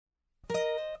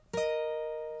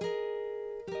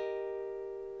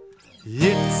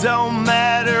It don't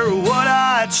matter what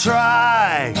I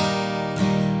try,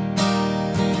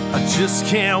 I just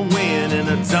can't win and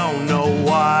I don't know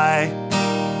why.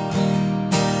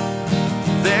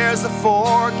 There's a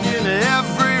fork in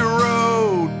every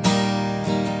road,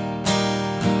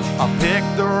 I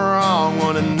pick the wrong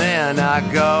one and then I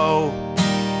go.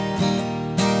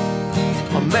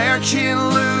 American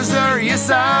loser,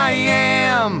 yes I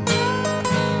am,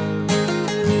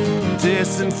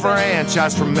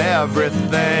 disenfranchised from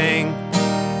everything.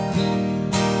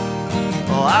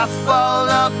 Well, I fall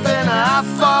up and I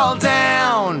fall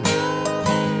down,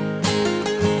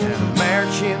 an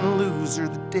American loser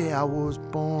the day I was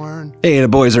born. Hey, the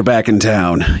boys are back in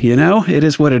town. You know, it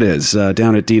is what it is.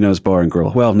 Down at Dino's Bar and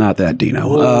Grill. Well, not that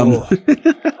Dino.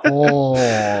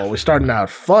 We're starting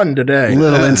out fun today.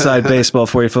 Little inside baseball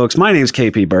for you folks. My name's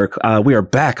KP Burke. We are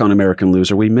back on American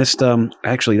Loser. We missed,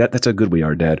 actually, that's how good we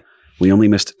are, Dad. We only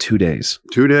missed 2 days.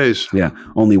 2 days. Yeah.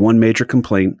 Only one major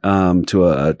complaint to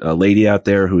a lady out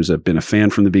there who's been a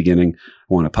fan from the beginning.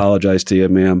 I want to apologize to you,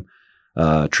 ma'am.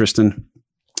 Tristan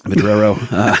Vidrero.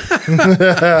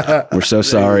 We're so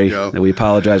sorry. We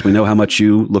apologize. We know how much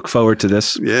you look forward to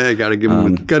this. Yeah, got to give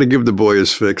him. Got to give the boy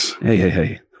his fix.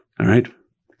 Hey. All right.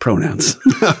 Pronouns.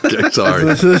 Okay, sorry.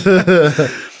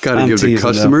 Got to give the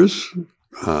customers.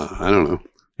 I don't know.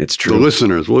 It's true. The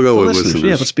listeners. We'll go with listeners.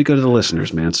 Yeah, let's be good to the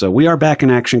listeners, man. So we are back in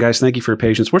action, guys. Thank you for your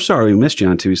patience. We're sorry we missed you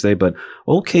on Tuesday, but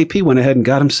old KP went ahead and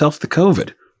got himself the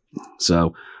COVID.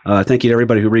 So thank you to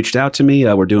everybody who reached out to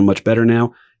me. We're doing much better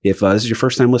now. If this is your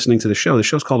first time listening to the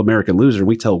show's called American Loser.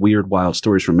 We tell weird, wild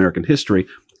stories from American history.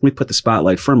 We put the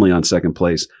spotlight firmly on second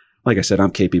place. Like I said, I'm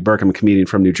KP Burke. I'm a comedian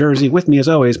from New Jersey. With me, as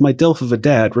always, my DILF of a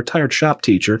dad, retired shop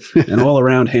teacher, and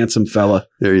all-around handsome fella.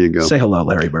 There you go. Say hello,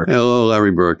 Larry Burke. Hello, Larry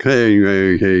Burke.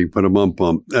 Hey, put a bump.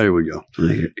 There we go.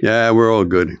 Yeah, we're all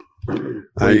good.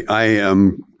 I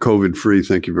am COVID-free,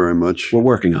 thank you very much. We're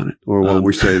working on it. Or what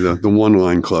we say, the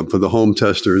one-line club. For the home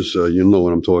testers, you know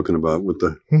what I'm talking about. With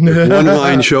the if one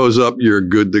line shows up, you're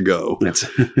good to go.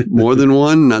 More than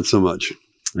one, not so much.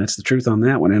 That's the truth on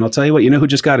that one. And I'll tell you what, you know who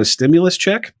just got a stimulus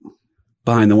check?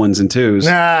 Behind the ones and twos.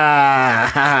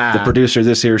 The producer of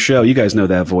this here show. You guys know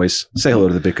that voice. Say hello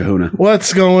to the big kahuna.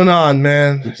 What's going on,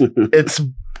 man? It's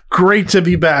great to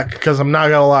be back because I'm not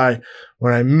going to lie.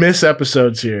 When I miss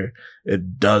episodes here,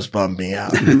 it does bum me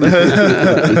out.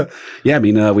 Yeah, I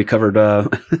mean, we covered, I'm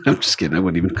just kidding. I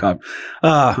wouldn't even come.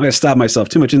 I'm going to stop myself.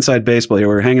 Too much inside baseball here.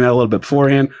 We were hanging out a little bit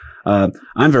beforehand.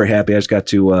 I'm very happy. I just got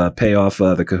to pay off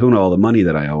the kahuna all the money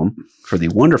that I owe him for the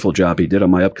wonderful job he did on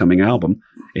my upcoming album.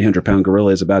 800-Pound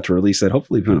Gorilla is about to release that,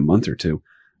 hopefully in a month or two.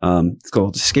 It's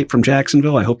called Escape from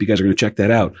Jacksonville. I hope you guys are going to check that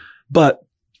out. But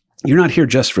you're not here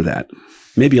just for that.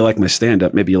 Maybe you like my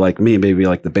stand-up. Maybe you like me. Maybe you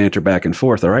like the banter back and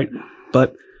forth, all right?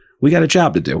 But we got a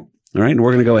job to do, all right? And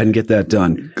we're going to go ahead and get that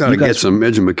done. Got to get some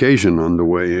education on the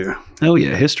way here. Oh,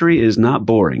 yeah. History is not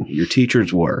boring. Your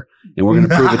teachers were. And we're going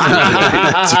to prove it to you.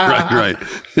 That's right.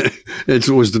 It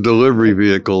was the delivery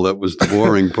vehicle that was the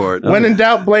boring part. When in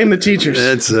doubt, blame the teachers.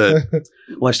 That's it.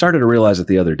 Well, I started to realize it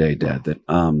the other day, Dad, that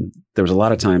there was a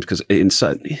lot of times, because in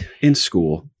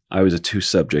school, I was a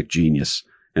 2-subject genius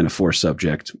and a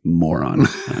 4-subject moron.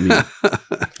 I mean,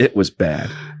 it was bad.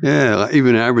 Yeah,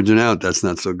 even averaging out, that's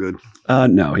not so good.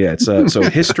 No, yeah. It's so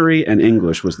history and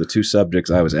English was the 2 subjects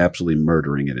I was absolutely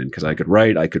murdering it in, because I could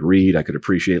write, I could read, I could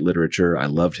appreciate literature. I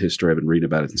loved history. I've been reading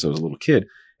about it since I was a little kid.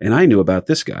 And I knew about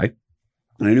this guy,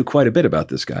 and I knew quite a bit about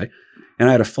this guy. And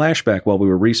I had a flashback while we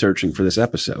were researching for this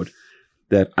episode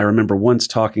that I remember once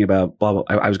talking about blah, blah.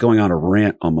 I was going on a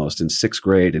rant almost in 6th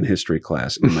grade in history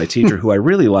class. And my teacher, who I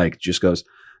really liked, just goes,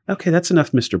 "Okay, that's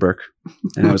enough, Mr. Burke."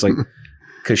 And I was like,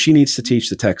 because she needs to teach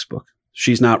the textbook.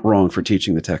 She's not wrong for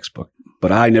teaching the textbook.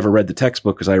 But I never read the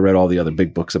textbook because I read all the other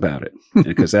big books about it.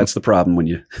 Because that's the problem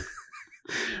when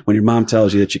when your mom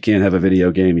tells you that you can't have a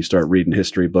video game, you start reading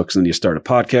history books, and then you start a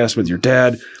podcast with your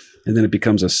dad, and then it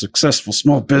becomes a successful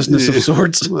small business of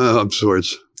sorts. Well, of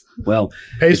sorts. Well,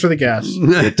 pays for the gas.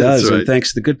 It does. Right. And thanks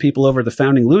to the good people over at the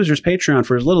Founding Losers Patreon,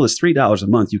 for as little as $3 a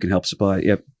month, you can help supply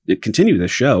continue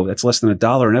this show. That's less than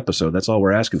 $1 an episode. That's all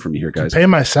we're asking from you here, guys. Pay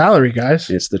my salary, guys.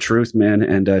 It's the truth, man.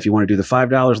 And if you want to do the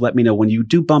 $5, let me know. When you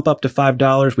do bump up to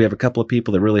 $5, we have a couple of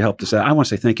people that really helped us out. I want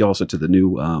to say thank you also to the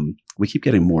new, we keep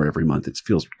getting more every month. It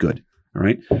feels good. All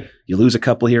right. You lose a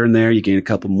couple here and there, you gain a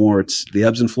couple more. It's the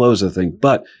ebbs and flows of the thing.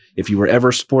 But if you were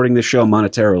ever supporting this show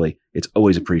monetarily, it's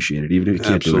always appreciated, even if you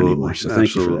can't do it anymore. So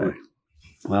thank you for that.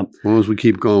 Well, as long as we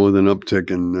keep going with an uptick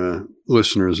in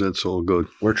listeners, that's all good.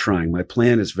 We're trying. My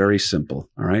plan is very simple.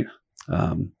 All right.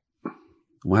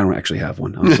 Well, I don't actually have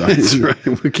one. I'm sorry. That's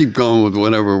right. We keep going with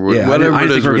whatever. I didn't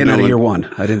think we're getting out of year one.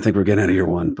 I didn't think we we're getting out of year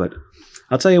one, but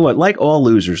I'll tell you what, like all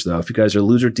losers, though, if you guys are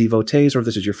loser devotees or if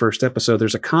this is your first episode,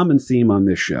 there's a common theme on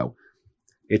this show.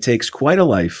 It takes quite a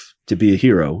life to be a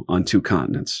hero on 2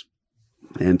 continents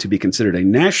and to be considered a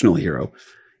national hero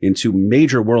in 2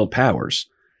 major world powers.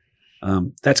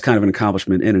 That's kind of an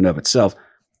accomplishment in and of itself,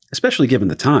 especially given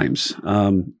the times.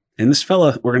 And this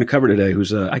fella we're going to cover today,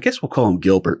 who's, I guess we'll call him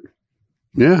Gilbert.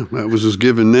 Yeah, that was his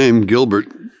given name, Gilbert.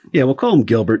 Yeah, we'll call him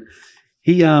Gilbert.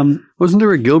 He wasn't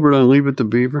there a Gilbert on Leave It to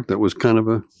Beaver? That was kind of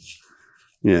a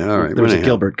all right. There was a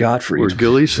Gilbert Gottfried. Or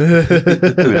Gillies. I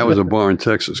mean, that was a bar in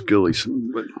Texas, Gillies.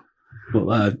 But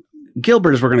well,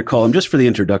 Gilbert, as we're going to call him, just for the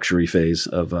introductory phase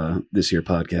of this here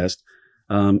podcast.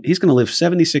 He's going to live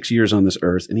 76 years on this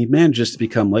earth, and he manages to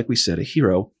become, like we said, a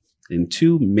hero in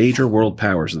 2 major world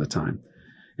powers at the time.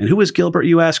 And who is Gilbert,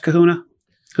 you ask, Kahuna?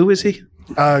 Who is he?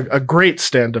 A great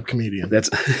stand-up comedian. That's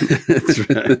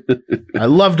right. I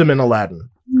loved him in Aladdin.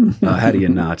 How do you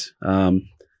not?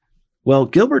 Well,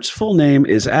 Gilbert's full name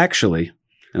is actually,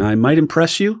 and I might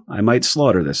impress you, I might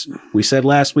slaughter this. We said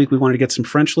last week we wanted to get some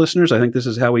French listeners. I think this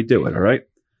is how we do it, all right?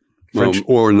 French.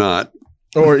 Or not.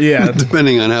 Or, yeah.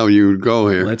 Depending on how you go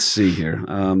here. Let's see here.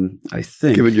 I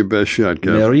think. Give it your best shot,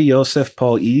 Kev. Marie-Joseph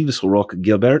Paul-Yves Roch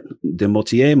Gilbert de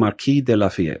Motier, Marquis de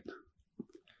Lafayette.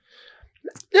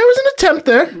 There was an attempt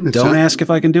there. Don't ask if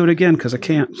I can do it again, because I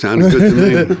can't. Sounded good to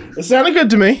me. It sounded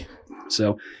good to me.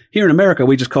 So here in America,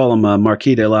 we just call him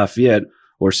Marquis de Lafayette,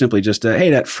 or simply just, hey,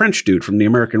 that French dude from the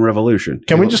American Revolution.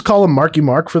 Can we just call him Marky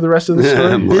Mark for the rest of the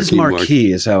story? Biz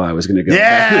Marquis is how I was going to go.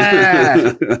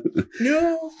 Yeah!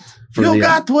 You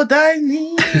got what I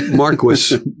need.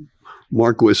 Marquis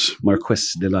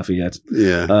de Lafayette.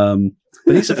 Yeah.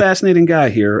 But he's a fascinating guy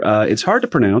here. It's hard to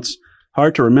pronounce,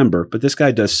 hard to remember, but this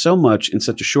guy does so much in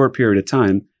such a short period of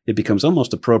time, it becomes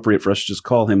almost appropriate for us to just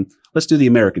call him, let's do the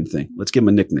American thing. Let's give him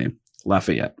a nickname.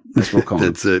 Lafayette. That's what we'll call him.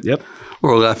 That's it. Yep.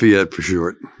 Or Lafayette for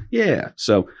short. Yeah.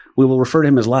 So we will refer to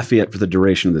him as Lafayette for the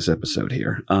duration of this episode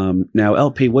here. Now,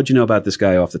 LP, what'd you know about this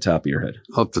guy off the top of your head?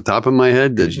 Off the top of my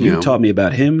head? You taught me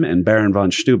about him and Baron von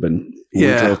Steuben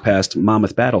when we drove past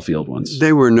Monmouth Battlefield once.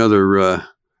 They were another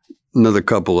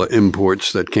couple of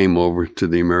imports that came over to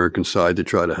the American side to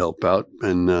try to help out.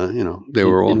 And, they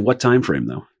were all... In what time frame,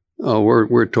 though? Oh,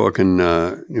 we're talking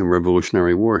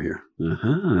Revolutionary War here.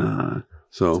 Uh-huh.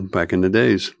 So back in the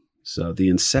days. So the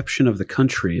inception of the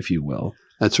country, if you will.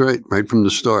 That's right from the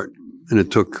start. And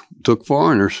it took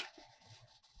foreigners.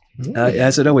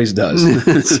 As it always does.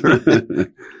 That's right.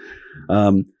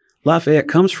 Lafayette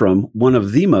comes from one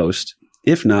of the most,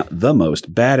 if not the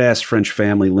most, badass French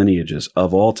family lineages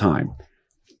of all time.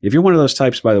 If you're one of those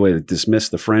types, by the way, that dismiss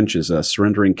the French as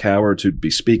surrendering cowards who'd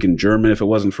be speaking German if it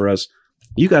wasn't for us,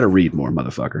 you got to read more,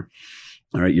 motherfucker.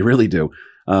 All right, you really do.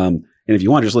 And if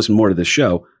you want to just listen more to this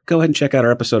show, go ahead and check out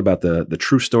our episode about the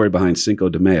true story behind Cinco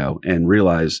de Mayo and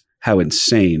realize how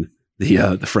insane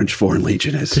the French Foreign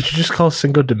Legion is. Did you just call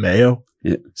Cinco de Mayo?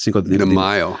 Yeah, Cinco de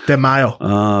Mayo. De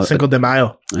Mayo. Cinco de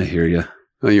Mayo. I hear you.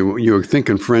 Oh, you were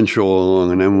thinking French all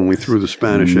along, and then when we threw the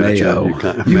Spanish at you,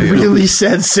 you really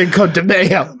said Cinco de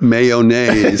Mayo.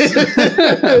 Mayonnaise.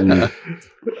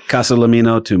 Casa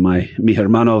Lamino to mi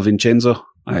hermano Vincenzo.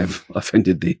 I have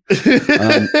offended thee.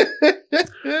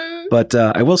 But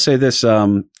I will say this,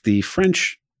 the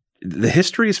French, the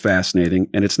history is fascinating,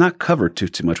 and it's not covered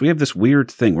too much. We have this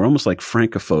weird thing. We're almost like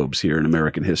Francophobes here in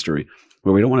American history,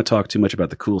 where we don't want to talk too much about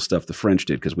the cool stuff the French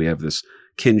did because we have this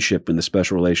kinship and the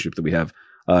special relationship that we have,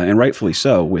 and rightfully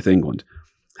so, with England.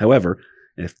 However,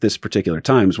 if this particular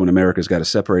times when America's got to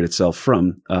separate itself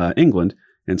from England,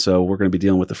 and so we're going to be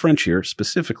dealing with the French here,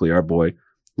 specifically our boy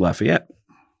Lafayette.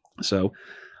 So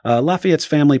Lafayette's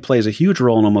family plays a huge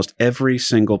role in almost every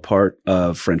single part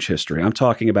of French history. I'm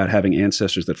talking about having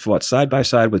ancestors that fought side by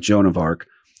side with Joan of Arc.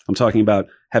 I'm talking about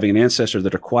having an ancestor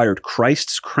that acquired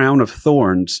Christ's crown of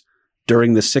thorns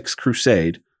during the Sixth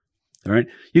Crusade. All right.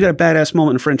 You got a badass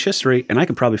moment in French history, and I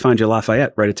can probably find you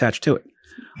Lafayette right attached to it.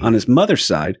 On his mother's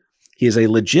side, he is a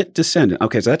legit descendant.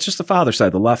 Okay, so that's just the father's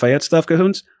side, the Lafayette stuff,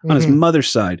 Cahoons. On his mother's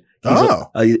side,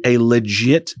 he's a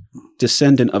legit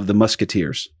descendant of the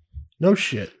Musketeers. No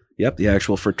shit. Yep, the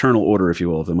actual fraternal order, if you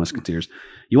will, of the Musketeers.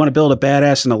 You want to build a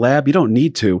badass in a lab? You don't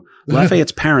need to.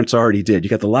 Lafayette's parents already did. You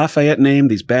got the Lafayette name,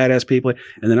 these badass people,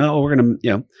 and then, we're going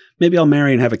to, maybe I'll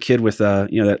marry and have a kid with,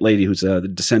 that lady who's the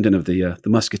descendant of the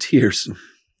Musketeers.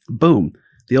 Boom.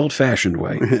 The old-fashioned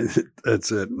way.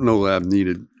 That's it. No lab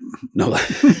needed. No lab.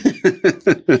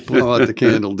 Blow out the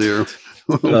candle, dear.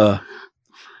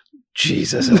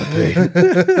 Jesus, LP.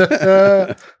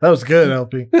 That was good,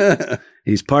 LP.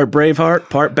 He's part Braveheart,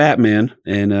 part Batman.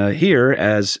 And here,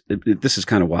 this is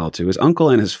kind of wild too, his uncle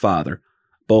and his father,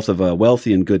 both of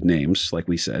wealthy and good names, like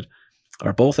we said,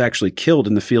 are both actually killed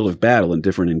in the field of battle in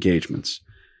different engagements.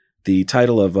 The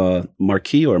title of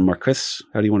Marquis or Marquess,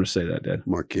 how do you want to say that, Dad?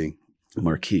 Marquis.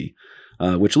 Marquis,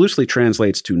 which loosely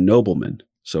translates to nobleman.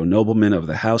 So nobleman of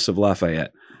the House of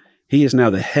Lafayette. He is now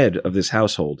the head of this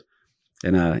household.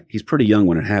 And he's pretty young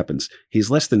when it happens. He's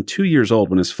less than 2 years old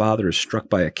when his father is struck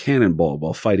by a cannonball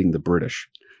while fighting the British.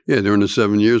 Yeah, during the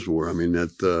 7 Years' War. I mean,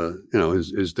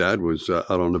 his dad was out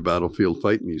on the battlefield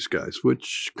fighting these guys,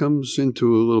 which comes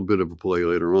into a little bit of a play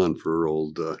later on for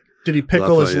old Did he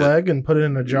pickle his leg and put it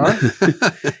in a jar?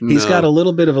 He's got a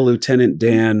little bit of a Lieutenant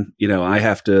Dan, I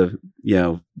have to,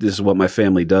 this is what my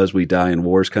family does. We die in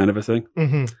wars kind of a thing.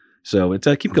 Mm-hmm. So it's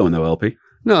keep going though, LP.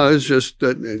 No, it's just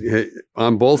that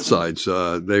on both sides,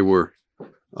 they were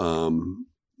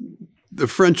the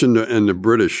French and the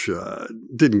British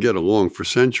didn't get along for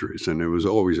centuries, and it was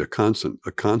always a constant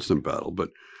battle.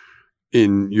 But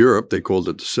in Europe, they called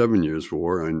it the 7 Years'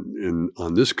 War, and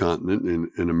on this continent,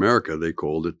 in America, they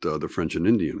called it the French and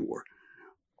Indian War.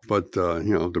 But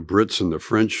the Brits and the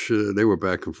French, they were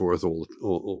back and forth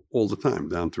all the time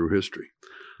down through history.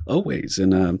 Always.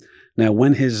 And now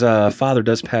when his father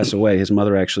does pass away, his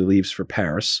mother actually leaves for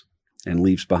Paris and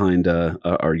leaves behind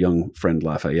our young friend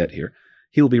Lafayette here.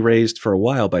 He will be raised for a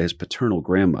while by his paternal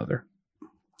grandmother.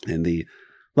 And the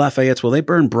Lafayettes, well, they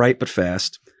burn bright but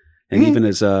fast. And even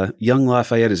as young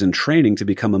Lafayette is in training to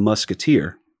become a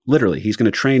musketeer, literally, he's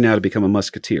going to train now to become a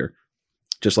musketeer,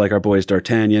 just like our boys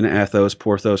D'Artagnan, Athos,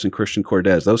 Porthos, and Christian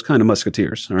Cordes, those kind of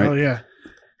musketeers, all right? Oh, yeah.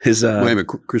 His, Wait a minute,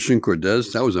 Christian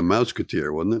Cordes, that was a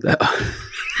Mouseketeer, wasn't it?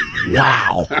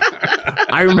 Wow.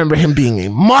 I remember him being a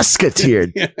musketeer.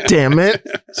 Damn it.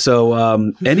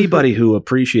 So anybody who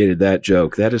appreciated that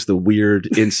joke, that is the weird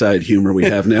inside humor we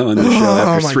have now on the show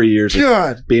after 3 years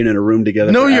of being in a room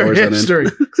together. Know for your hours history.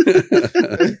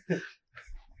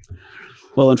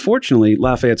 Well, unfortunately,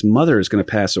 Lafayette's mother is going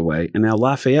to pass away, and now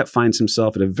Lafayette finds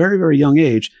himself at a very, very young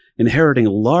age inheriting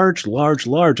large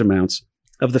amounts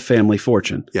of the family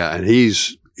fortune. Yeah, and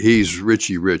he's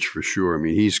richy rich for sure. I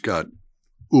mean, he's got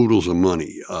oodles of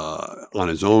money on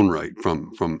his own right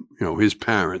from his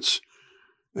parents,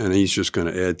 and he's just going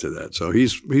to add to that. So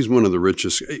he's one of the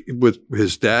richest. With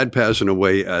his dad passing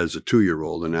away as a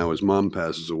 2-year-old, and now his mom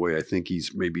passes away. I think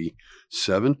he's maybe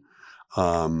 7.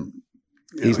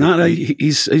 He's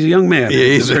a young man. Yeah,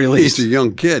 he's a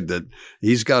young kid that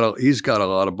he's got a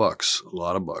lot of bucks.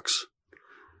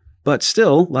 But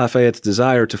still, Lafayette's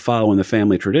desire to follow in the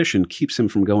family tradition keeps him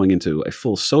from going into a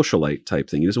full socialite type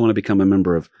thing. He doesn't want to become a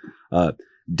member of,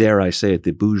 dare I say it, the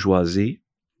bourgeoisie.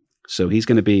 So he's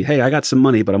going to be, hey, I got some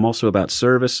money, but I'm also about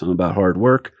service. I'm about hard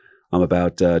work. I'm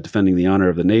about defending the honor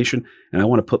of the nation. And I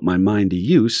want to put my mind to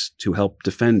use to help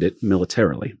defend it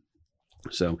militarily.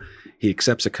 So he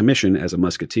accepts a commission as a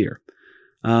musketeer.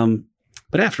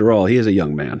 But after all, he is a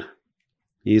young man.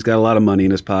 He's got a lot of money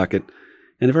in his pocket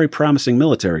and a very promising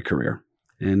military career.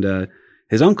 And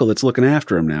his uncle that's looking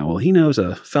after him now, well, he knows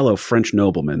a fellow French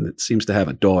nobleman that seems to have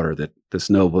a daughter that this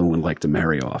nobleman would like to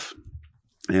marry off.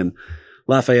 And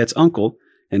Lafayette's uncle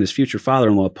and his future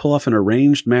father-in-law pull off an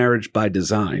arranged marriage by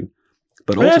design.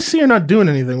 But I see you're not doing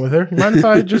anything with her. You mind if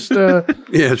I just... Yeah,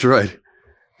 that's right.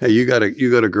 Hey, you got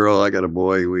a girl, I got a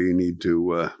boy. We need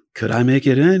to... Could I make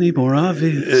it any more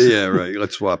obvious? Yeah, right.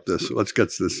 Let's swap this. Let's get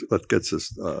this.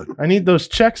 I need those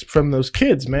checks from those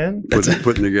kids, man.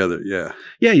 Putting together. Yeah.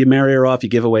 Yeah, you marry her off, you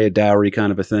give away a dowry kind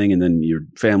of a thing, and then your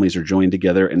families are joined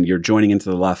together, and you're joining into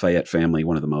the Lafayette family,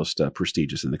 one of the most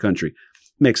prestigious in the country.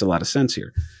 Makes a lot of sense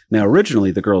here. Now,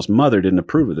 originally, the girl's mother didn't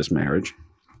approve of this marriage.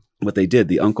 What they did,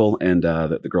 the uncle and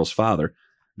the girl's father,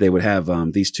 they would have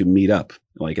these two meet up,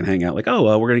 and hang out. We're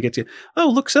going to get to,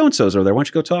 look, so-and-so's over there. Why don't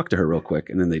you go talk to her real quick?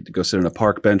 And then they'd go sit on a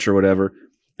park bench or whatever.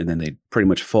 And then they'd pretty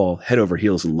much fall head over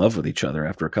heels in love with each other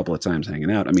after a couple of times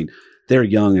hanging out. I mean, they're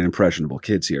young and impressionable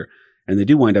kids here. And they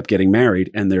do wind up getting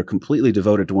married, and they're completely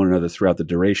devoted to one another throughout the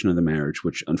duration of the marriage,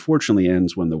 which unfortunately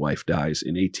ends when the wife dies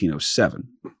in 1807.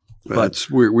 But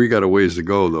we got a ways to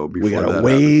go, though. We got a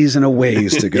ways and a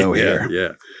ways to go here.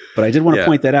 Yeah. But I did want to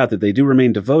point that out, that they do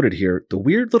remain devoted here. The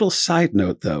weird little side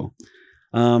note, though.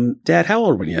 Dad, how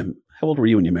old were you? How old were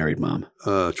you when you married Mom?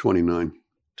 29.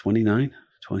 29?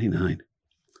 29.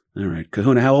 All right.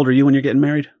 Kahuna, how old are you when you're getting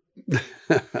married?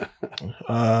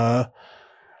 I'll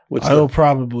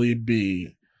probably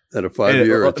be... At a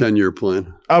 5-year or 10-year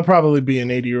plan? I'll probably be an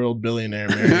 80-year-old billionaire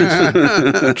married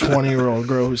a 20-year-old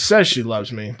girl who says she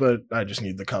loves me, but I just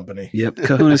need the company. Yep.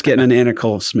 Kahuna's getting an Anna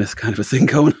Nicole Smith kind of a thing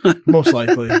going on. Most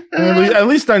likely. At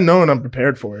least I know and I'm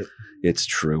prepared for it. It's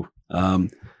true.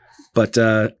 But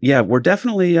we're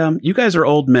definitely, you guys are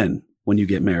old men when you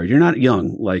get married. You're not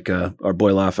young like our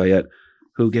boy Lafayette,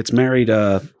 who gets married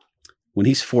when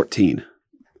he's 14.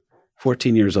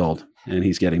 14 years old, and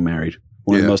he's getting married.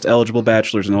 One of the Yeah. most eligible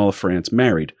bachelors in all of France,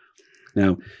 married.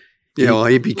 Now, Yeah, well,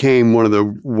 he became one of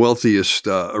the wealthiest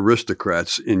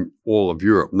aristocrats in all of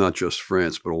Europe, not just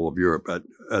France, but all of Europe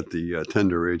at the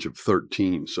tender age of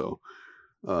 13. So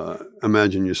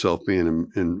imagine yourself being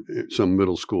in some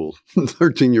middle school,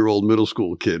 13-year-old middle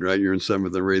school kid, right? You're in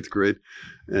 7th or 8th grade,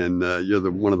 and you're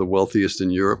one of the wealthiest in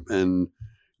Europe, and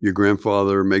your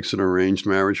grandfather makes an arranged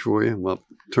marriage for you. Well,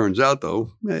 turns out,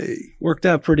 though, hey. worked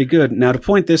out pretty good. Now, to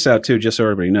point this out, too, just so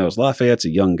everybody knows, Lafayette's a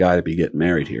young guy to be getting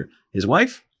married here. His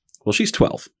wife? Well, she's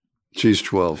 12. She's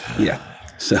 12. Yeah.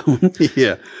 So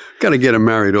Yeah. Got to get him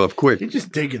married off quick. You're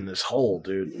just digging this hole,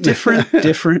 dude.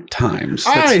 different times.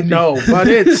 I know, but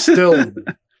it's still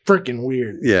freaking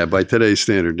weird. Yeah, by today's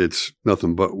standard, it's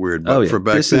nothing but weird. But Oh, yeah. for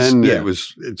back This is- then, yeah.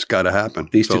 it's got to happen.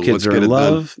 These So two kids let's are get in it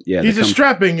done. love. Yeah, He's they a come-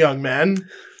 strapping young man.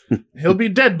 He'll be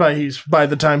dead by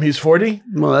the time he's 40.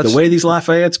 Well, that's the way these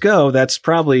Lafayettes go, that's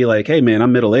probably like, hey, man,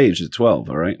 I'm middle-aged at 12,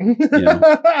 all right? You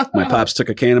know, my pops took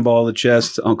a cannonball to the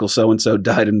chest. Uncle so-and-so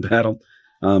died in battle.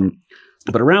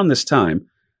 But around this time,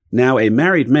 now a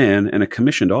married man and a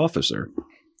commissioned officer,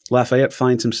 Lafayette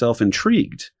finds himself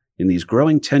intrigued in these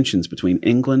growing tensions between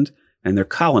England and their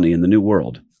colony in the New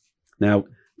World. Now,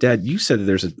 Dad, you said that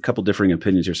there's a couple differing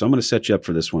opinions here, so I'm going to set you up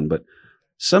for this one. But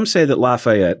some say that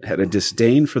Lafayette had a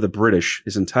disdain for the British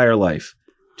his entire life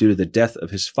due to the death of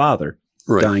his father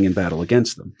right. dying in battle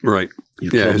against them. Right.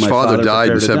 You Yeah, killed his my father died.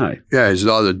 prepare to die. Yeah,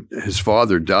 his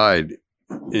father died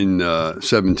in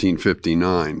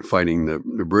 1759, fighting the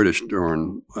British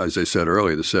during, as I said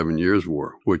earlier, the 7 Years'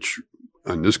 War, which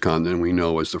on this continent we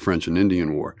know as the French and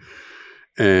Indian War.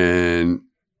 And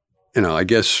I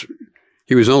guess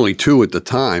he was only 2 at the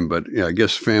time, but I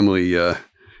guess the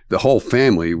whole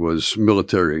family was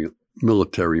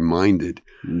military minded.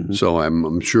 Mhm. So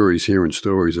I'm sure he's hearing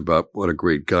stories about what a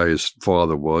great guy his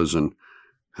father was and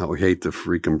how he hated the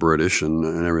freaking British and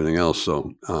everything else.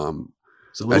 So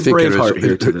It's a little Braveheart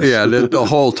here to this. yeah, the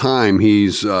whole time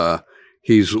he's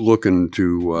looking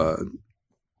to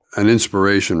an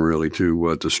inspiration really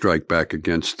to strike back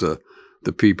against the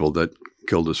people that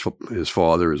killed his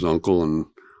father, his uncle, and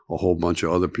a whole bunch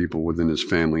of other people within his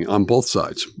family on both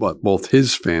sides, but both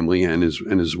his family and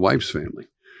his wife's family.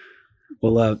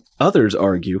 Well, others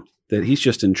argue that he's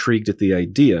just intrigued at the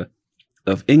idea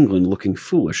of England looking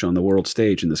foolish on the world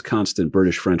stage in this constant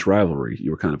British-French rivalry you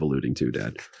were kind of alluding to,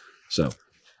 Dad. So,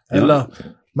 Hello,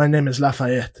 my name is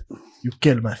Lafayette. You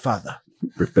killed my father.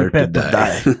 prepare to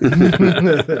die.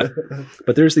 die.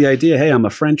 But there's the idea, hey, I'm a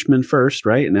Frenchman first,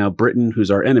 right? And now Britain, who's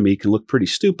our enemy, can look pretty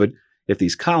stupid if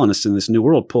these colonists in this new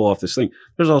world pull off this thing.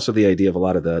 There's also the idea of a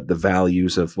lot of the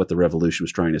values of what the revolution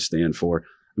was trying to stand for.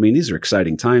 I mean, these are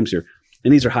exciting times here.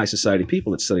 And these are high society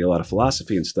people that study a lot of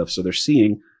philosophy and stuff. So they're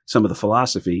seeing some of the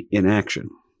philosophy in action,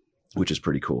 which is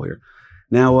pretty cool here.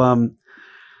 Now,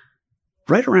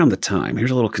 right around the time, here's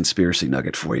a little conspiracy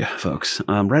nugget for you, folks.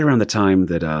 Right around the time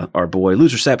that our boy,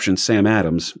 Loserception Sam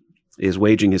Adams, is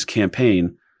waging his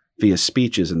campaign via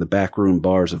speeches in the backroom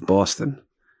bars of Boston,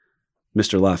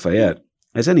 Mr. Lafayette,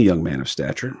 as any young man of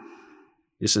stature,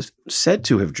 is said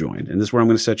to have joined, and this is where I'm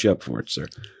going to set you up for it, sir,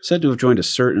 said to have joined a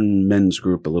certain men's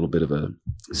group, a little bit of a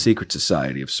secret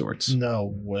society of sorts.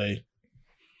 No way.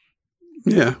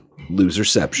 Yeah,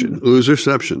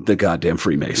 Loserception. The goddamn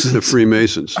Freemasons. the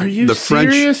Freemasons. Are you the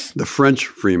serious? The French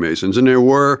Freemasons, and there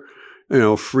were,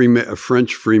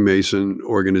 French Freemason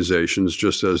organizations,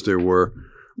 just as there were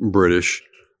British.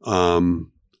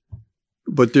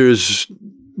 But there's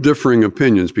differing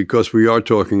opinions because we are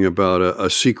talking about a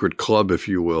secret club, if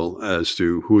you will, as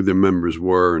to who the members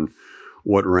were and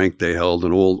what rank they held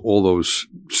and all those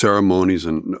ceremonies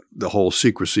and the whole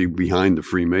secrecy behind the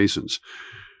Freemasons.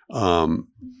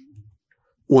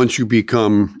 Once you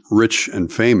become rich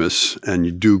and famous and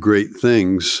you do great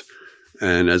things,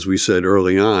 and as we said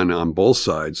early on both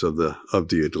sides of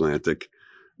the Atlantic,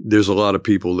 there's a lot of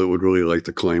people that would really like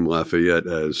to claim Lafayette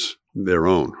as their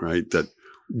own, right?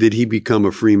 Did he become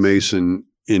a Freemason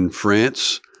in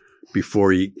France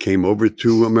before he came over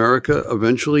to America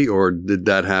eventually, or did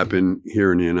that happen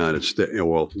here in the United States?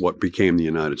 Well, what became the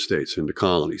United States in the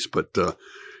colonies? But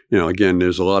again,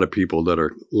 there's a lot of people that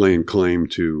are laying claim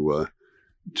to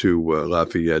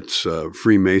Lafayette's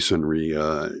Freemasonry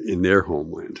in their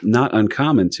homeland. Not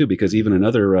uncommon, too, because even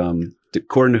another,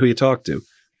 according to who you talk to,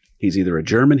 he's either a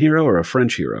German hero or a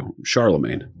French hero,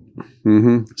 Charlemagne.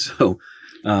 Mm-hmm. So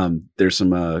there's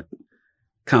some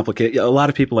complicated. A lot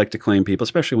of people like to claim people,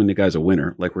 especially when the guy's a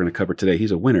winner, like we're going to cover today.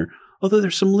 He's a winner, although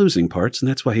there's some losing parts, and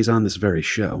that's why he's on this very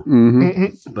show.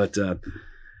 Mm-hmm. But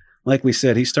like we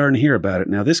said, he's starting to hear about it.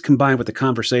 Now, this combined with the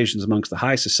conversations amongst the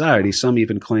high society, some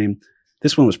even claim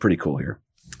This one was pretty cool here.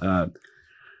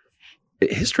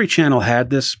 History Channel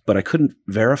had this, but I couldn't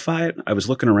verify it. I was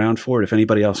looking around for it. If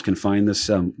anybody else can find this,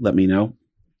 let me know.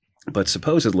 But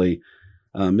supposedly,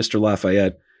 Mr.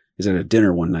 Lafayette is at a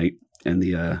dinner one night, and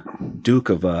the Duke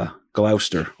of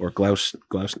Gloucester, or Gloucester,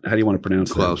 how do you want to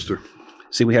pronounce Gloucester. that?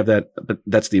 See, we have that, but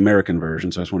that's the American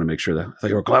version, so I just want to make sure that I thought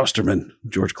you were Gloucesterman,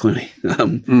 George Clooney.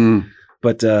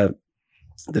 But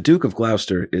the Duke of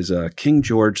Gloucester is King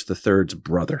George III's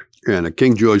brother. And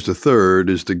King George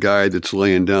III is the guy that's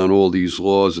laying down all these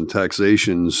laws and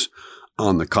taxations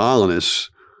on the colonists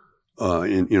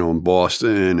in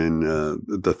Boston and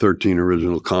the 13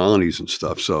 original colonies and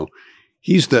stuff. So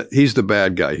he's the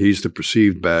bad guy. He's the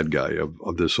perceived bad guy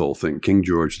of this whole thing, King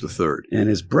George III. And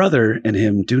his brother and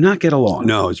him do not get along.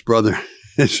 No, his brother,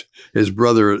 his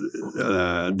brother.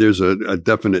 There's a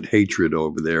definite hatred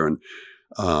over there, and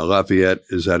Lafayette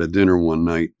is at a dinner one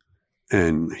night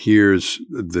and hears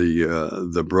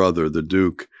the brother, the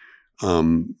Duke,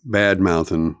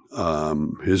 bad-mouthing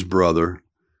his brother,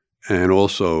 and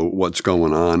also what's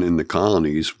going on in the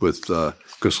colonies with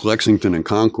because Lexington and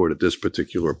Concord at this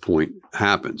particular point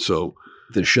happened. So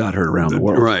they shot her around the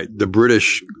world. Right. The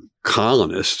British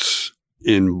colonists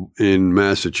in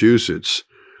Massachusetts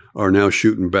are now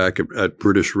shooting back at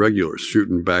British regulars,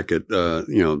 shooting back at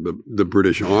the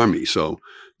British Army. So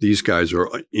these guys are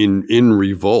in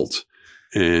revolt,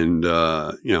 and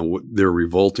they're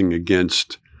revolting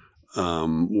against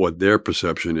what their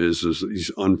perception is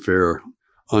these unfair,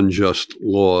 unjust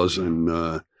laws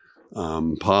and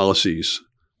policies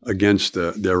against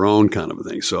their own kind of a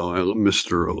thing. So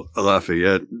Mr.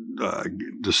 Lafayette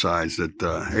decides that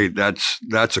hey,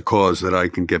 that's a cause that I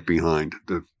can get behind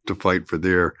to fight for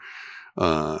their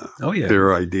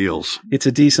ideals. It's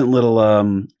a decent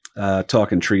little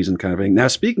talking treason kind of thing. Now,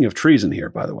 speaking of treason here,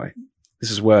 by the way, this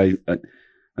is why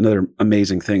another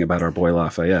amazing thing about our boy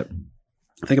Lafayette.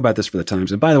 Think about this for the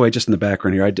Times. And by the way, just in the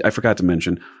background here, I forgot to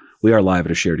mention, we are live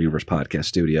at a Shared Universe podcast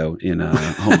studio in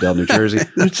Homedale, New Jersey.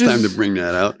 It's time to bring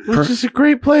that out. Which is a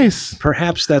great place.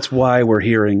 Perhaps that's why we're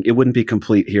hearing, it wouldn't be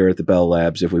complete here at the Bell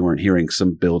Labs if we weren't hearing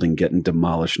some building getting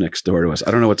demolished next door to us.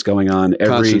 I don't know what's going on.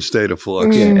 Constant state of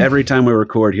flux. Yeah, every time we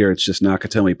record here, it's just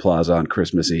Nakatomi Plaza on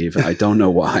Christmas Eve. I don't know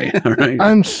why. All right.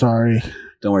 I'm sorry.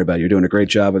 Don't worry about it. You're doing a great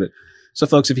job with it. So,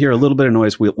 folks, if you hear a little bit of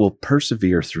noise, we'll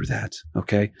persevere through that,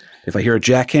 okay? If I hear a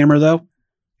jackhammer, though,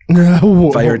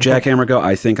 if I hear a jackhammer go,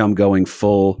 I think I'm going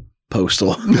full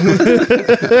postal.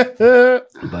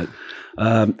 But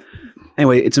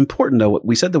anyway, it's important, though.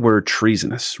 We said the word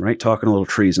treasonous, right? Talking a little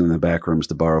treason in the back rooms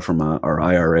to borrow from our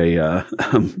IRA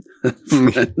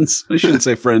friends. I shouldn't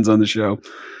say friends on the show.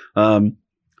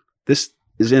 This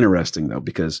is interesting, though,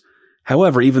 because,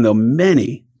 however, even though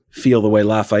many feel the way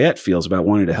Lafayette feels about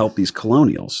wanting to help these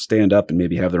colonials stand up and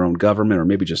maybe have their own government or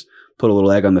maybe just put a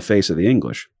little egg on the face of the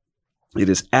English, it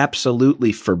is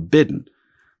absolutely forbidden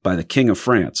by the King of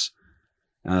France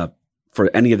for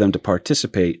any of them to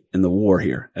participate in the war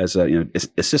here as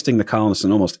assisting the colonists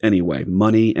in almost any way,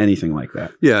 money, anything like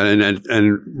that. Yeah,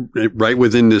 and right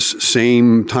within this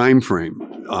same time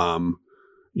frame,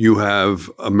 you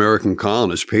have American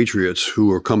colonists, patriots,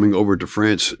 who are coming over to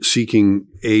France seeking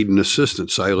aid and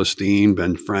assistance. Silas Deane,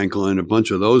 Ben Franklin, a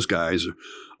bunch of those guys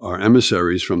are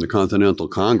emissaries from the Continental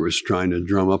Congress trying to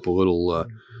drum up a little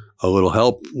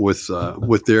help with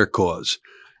their cause.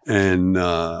 And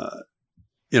although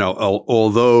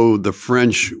the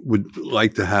French would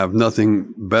like to have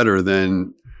nothing better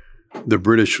than the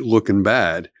British looking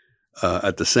bad,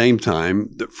 at the same time,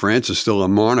 France is still a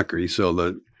monarchy, so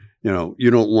that you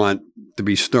don't want to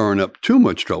be stirring up too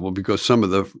much trouble because some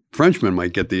of the Frenchmen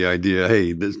might get the idea,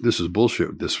 hey, this is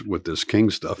bullshit with this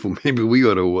king stuff. Well, maybe we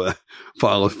ought to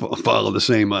follow the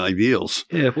same ideals.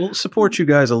 Yeah, we'll support you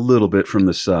guys a little bit from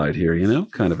the side here,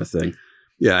 kind of a thing.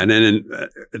 Yeah, and then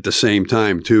at the same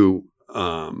time, too,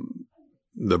 the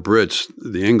Brits,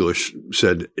 the English,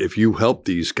 said, if you help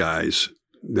these guys,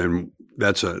 then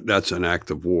that's an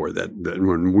act of war. That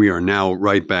when we are now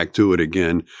right back to it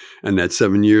again, and that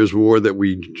 7 Years' War that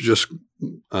we just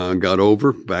got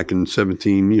over back in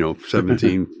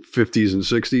 1750s and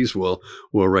 60s, well,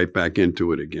 we're right back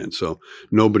into it again. So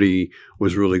nobody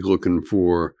was really looking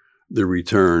for the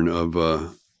return of a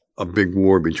big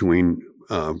war between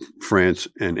France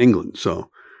and England. So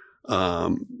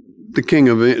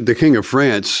the king of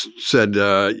France said,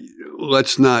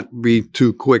 let's not be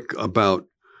too quick about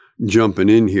jumping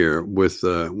in here with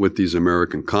these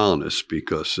American colonists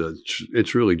because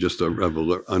it's really just an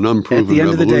unproven revolution. At the end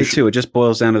of the day, too, it just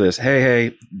boils down to this.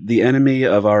 Hey, the enemy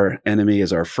of our enemy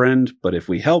is our friend. But if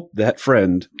we help that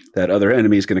friend, that other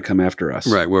enemy is going to come after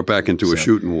us. Right. We're back into a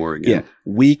shooting war again.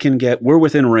 Yeah. We're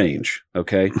within range.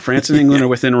 Okay. France and England are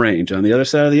within range. On the other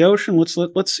side of the ocean,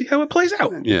 let's see how it plays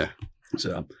out. Yeah.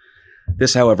 So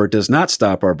this, however, does not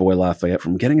stop our boy Lafayette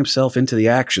from getting himself into the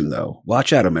action, though.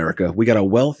 Watch out, America. We got a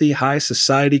wealthy, high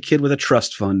society kid with a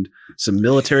trust fund, some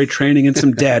military training, and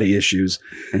some daddy issues,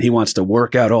 and he wants to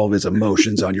work out all of his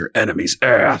emotions on your enemy's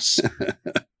ass.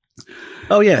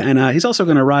 Oh, yeah, and he's also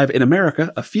going to arrive in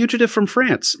America, a fugitive from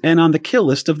France, and on the kill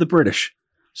list of the British.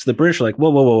 So the British are like,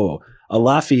 whoa. A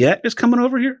Lafayette is coming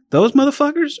over here? Those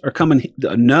motherfuckers are coming?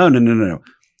 No.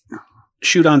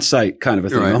 Shoot on sight kind of a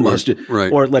thing, almost.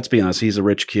 Right. Or let's be honest, he's a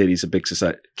rich kid. He's a big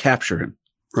society. Capture him.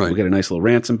 Right. We'll get a nice little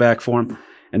ransom back for him.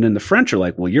 And then the French are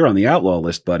like, well, you're on the outlaw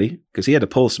list, buddy, because he had to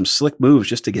pull some slick moves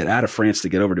just to get out of France to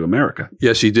get over to America.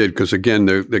 Yes, he did, because, again,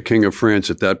 the King of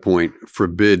France at that point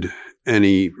forbid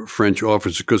any French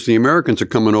officers, because the Americans are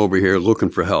coming over here looking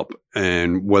for help.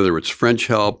 And whether it's French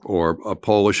help or a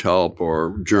Polish help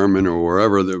or German or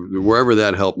wherever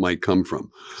that help might come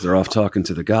from. They're off talking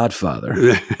to the Godfather,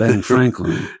 Ben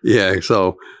Franklin. Yeah.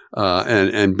 So,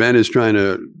 and Ben is trying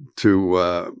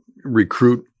to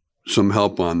recruit some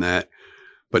help on that.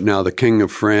 But now the King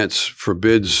of France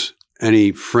forbids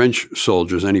any French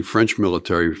soldiers, any French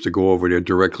military to go over there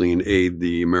directly and aid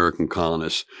the American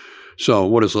colonists. So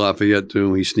what does Lafayette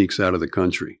do? He sneaks out of the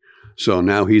country. So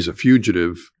now he's a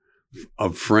fugitive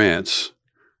of France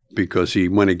because he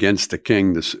went against the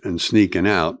king and sneaking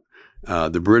out.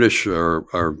 The British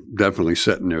are definitely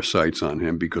setting their sights on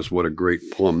him because what a great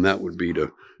plum that would be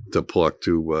to pluck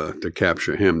to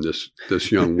capture him,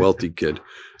 this young wealthy kid.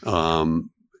 And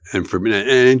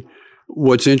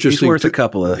what's interesting, he's worth a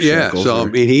couple of shekels. So I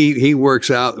mean, he works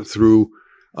out through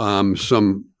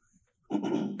some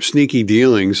sneaky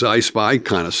dealings, I Spy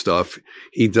kind of stuff.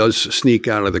 He does sneak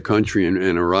out of the country and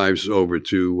arrives over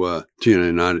to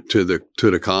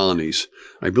the colonies.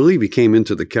 I believe he came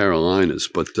into the Carolinas,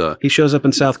 but he shows up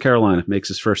in South Carolina, makes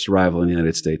his first arrival in the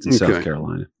United States in South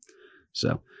Carolina.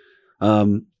 So,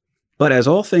 but as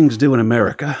all things do in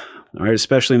America, all right,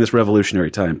 especially in this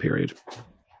revolutionary time period,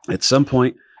 at some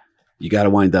point you got to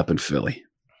wind up in Philly.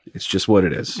 It's just what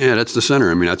it is. Yeah, that's the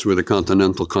center. I mean, that's where the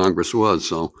Continental Congress was.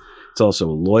 So. It's also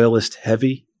loyalist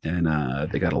heavy, and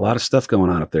they got a lot of stuff going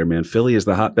on up there, man. Philly is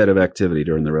the hotbed of activity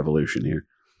during the revolution here.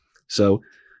 So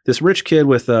this rich kid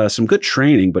with some good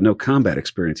training but no combat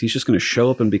experience, he's just going to show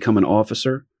up and become an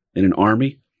officer in an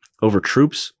army over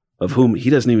troops of whom he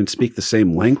doesn't even speak the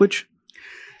same language?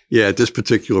 Yeah, at this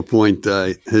particular point,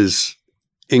 his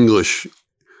English,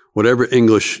 whatever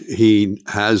English he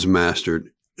has mastered,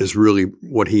 is really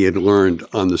what he had learned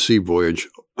on the sea voyage.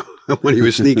 When he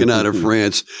was sneaking out of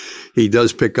France, he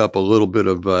does pick up a little bit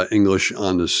of English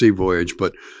on the sea voyage,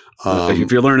 but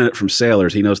if you're learning it from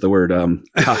sailors, he knows the word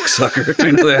cocksucker.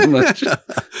 I know that much.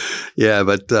 Yeah,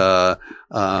 but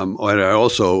what I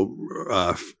also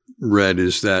read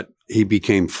is that he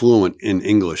became fluent in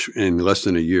English in less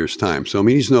than a year's time. So, I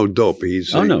mean, he's no dope.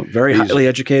 Very highly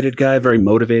educated guy, very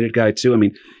motivated guy, too. I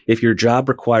mean, if your job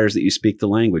requires that you speak the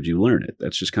language, you learn it.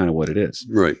 That's just kind of what it is.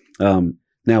 Right.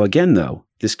 Now, again, though,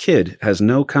 this kid has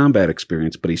no combat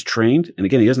experience, but he's trained. And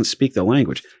again, he doesn't speak the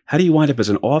language. How do you wind up as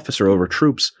an officer over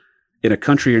troops in a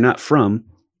country you're not from?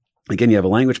 Again, you have a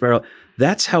language barrier.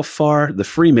 That's how far the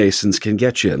Freemasons can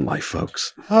get you in life,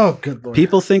 folks. Oh, good Lord.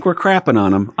 People think we're crapping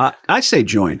on them. I say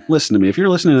join. Listen to me. If you're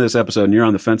listening to this episode and you're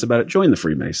on the fence about it, join the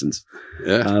Freemasons.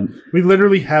 Yeah. We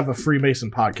literally have a Freemason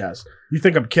podcast. You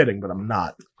think I'm kidding, but I'm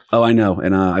not. Oh, I know.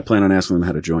 And I plan on asking them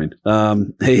how to join.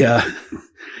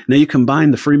 Now you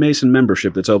combine the Freemason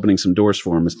membership that's opening some doors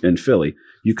for them in Philly.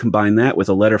 You combine that with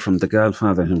a letter from the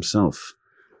Godfather himself,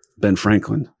 Ben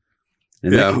Franklin.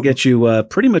 And that can get you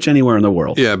pretty much anywhere in the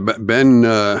world. Yeah, Ben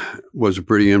was a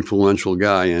pretty influential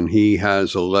guy, and he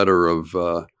has a letter of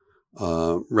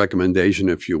recommendation,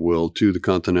 if you will, to the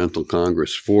Continental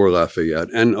Congress for Lafayette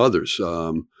and others.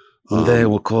 They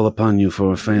will call upon you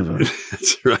for a favor.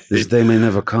 That's right. This day may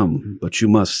never come, but you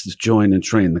must join and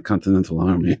train the Continental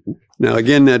Army. Now,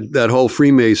 again, that whole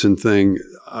Freemason thing,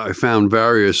 I found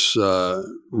various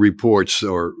reports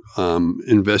or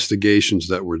investigations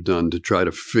that were done to try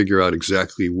to figure out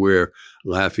exactly where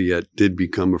Lafayette did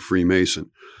become a Freemason.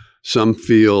 Some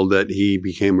feel that he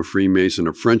became a Freemason,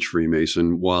 a French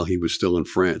Freemason, while he was still in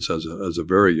France as a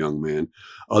very young man.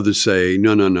 Others say,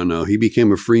 no. He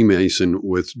became a Freemason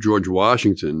with George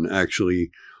Washington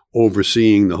actually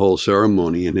overseeing the whole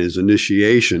ceremony and his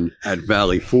initiation at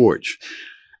Valley Forge.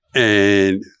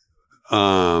 And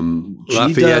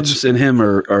Lafayette's G-Dubs and him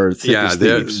are thick as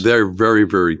thieves. they're very,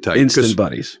 very tight. Instant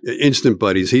buddies. Instant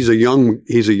buddies. He's a young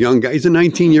guy. He's a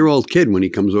 19-year-old kid when he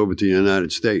comes over to the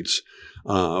United States,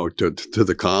 or to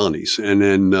the colonies. And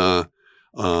then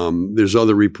there's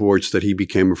other reports that he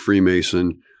became a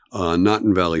Freemason, not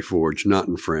in Valley Forge, not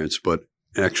in France, but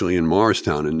actually in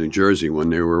Morristown in New Jersey when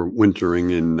they were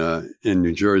wintering in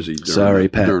New Jersey during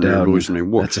the Revolutionary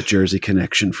War. That's a Jersey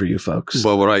connection for you folks.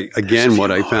 But what I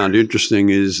found interesting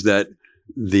is that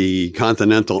the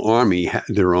Continental Army had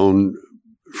their own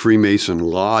Freemason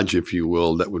lodge, if you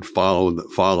will, that would follow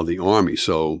the army.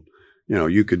 So,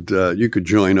 you could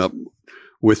join up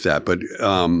with that. But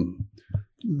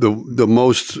the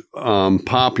most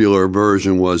popular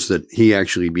version was that he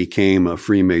actually became a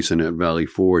Freemason at Valley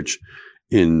Forge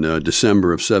in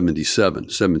December of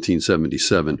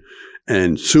 1777.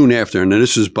 And soon after, and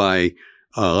this is by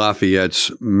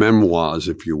Lafayette's memoirs,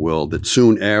 if you will, that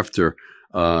soon after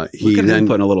he then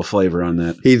putting a little flavor on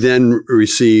that. He then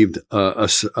received a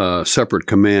separate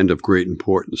command of great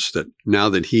importance, that now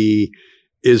that he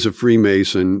is a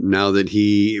Freemason, now that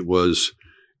he was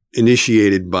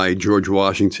initiated by George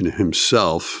Washington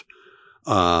himself,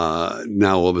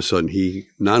 now all of a sudden he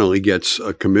not only gets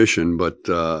a commission, but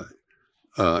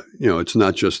it's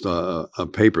not just a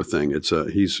paper thing. It's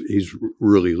he's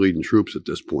really leading troops at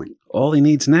this point. All he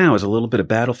needs now is a little bit of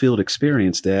battlefield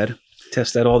experience, Dad.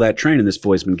 Test out all that training this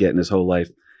boy's been getting his whole life.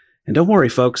 And don't worry,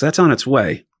 folks, that's on its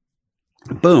way.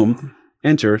 Boom.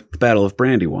 Enter the Battle of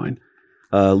Brandywine.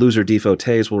 Loser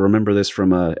devotees will remember this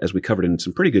from, as we covered in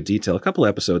some pretty good detail, a couple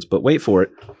episodes, but wait for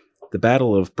it. The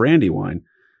Battle of Brandywine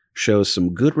shows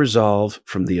some good resolve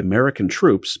from the American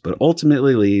troops, but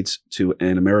ultimately leads to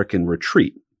an American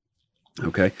retreat.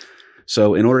 Okay?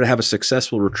 So in order to have a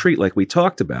successful retreat like we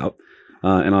talked about,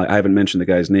 and I haven't mentioned the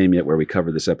guy's name yet where we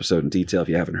covered this episode in detail if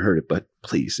you haven't heard it, but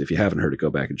please, if you haven't heard it,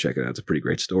 go back and check it out. It's a pretty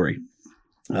great story.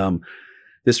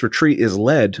 This retreat is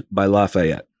led by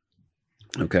Lafayette.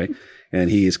 Okay? And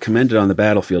he is commended on the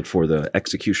battlefield for the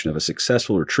execution of a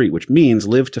successful retreat, which means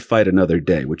live to fight another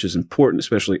day, which is important,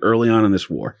 especially early on in this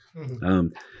war. Mm-hmm.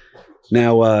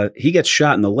 Now, he gets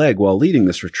shot in the leg while leading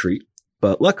this retreat,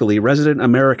 but luckily, resident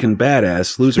American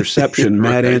badass, loserception,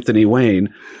 Mad Anthony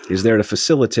Wayne, is there to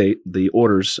facilitate the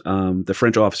orders, the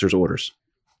French officer's orders.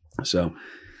 So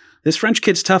this French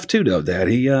kid's tough too, though, Dad.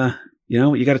 He,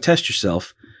 you got to test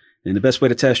yourself. And the best way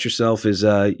to test yourself is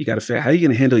you got to figure out how are you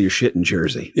going to handle your shit in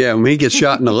Jersey. Yeah, when he gets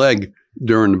shot in the leg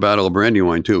during the Battle of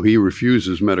Brandywine, too, he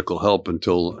refuses medical help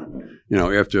until,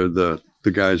 after the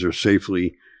guys are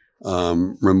safely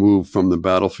removed from the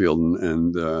battlefield.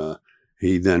 And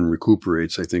he then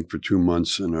recuperates, I think, for 2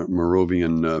 months in a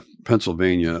Moravian,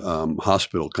 Pennsylvania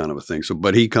hospital kind of a thing. So,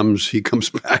 but he comes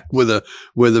back with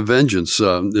a vengeance.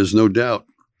 There's no doubt.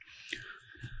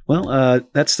 Well,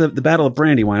 that's the Battle of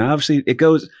Brandywine. Obviously, it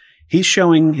goes. He's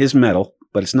showing his mettle,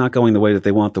 but it's not going the way that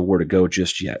they want the war to go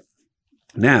just yet.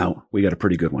 Now, we got a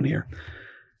pretty good one here.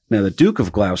 Now, the Duke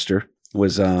of Gloucester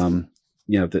was, the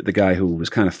guy who was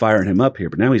kind of firing him up here,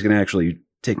 but now he's going to actually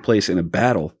take place in a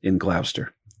battle in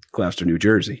Gloucester, New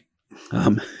Jersey.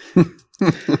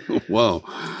 Wow.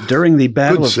 During the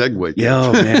Battle good segue. Yeah,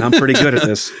 oh, man, I'm pretty good at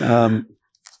this.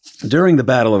 During the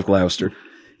Battle of Gloucester,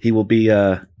 he will be,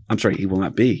 he will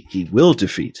not be. He will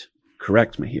defeat.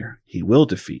 Correct me here. He will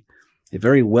defeat a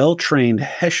very well-trained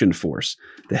Hessian force.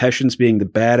 The Hessians being the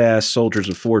badass soldiers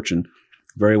of fortune,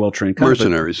 very well-trained.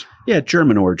 Mercenaries.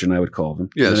 German origin, I would call them.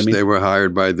 Yes, you know what I mean? They were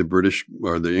hired by the British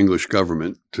or the English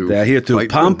government to They're here to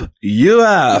pump you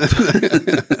up.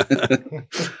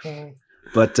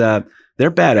 But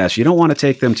they're badass. You don't want to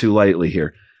take them too lightly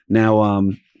here.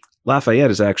 Now,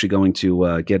 Lafayette is actually going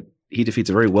to he defeats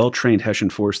a very well-trained Hessian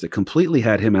force that completely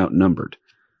had him outnumbered.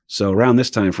 So around this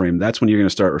time frame, that's when you're going to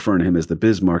start referring to him as the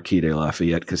Bismarcky de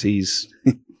Lafayette, because he's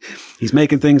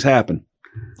making things happen.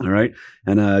 All right.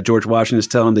 And George Washington is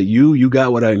telling him that you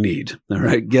got what I need. All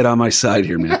right. Get on my side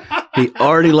here, man. He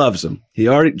already loves him.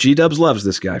 G-Dubs loves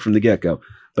this guy from the get-go.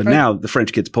 But now the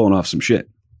French kid's pulling off some shit.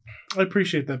 I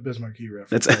appreciate that Bismarcky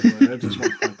reference. That's I just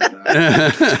want to point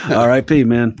that out. R.I.P.,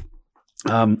 man.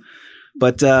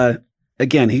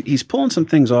 Again, he's pulling some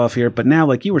things off here, but now,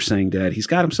 like you were saying, Dad, he's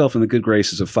got himself in the good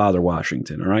graces of Father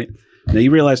Washington, all right? Now, you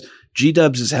realize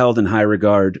G-Dubs is held in high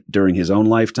regard during his own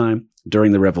lifetime.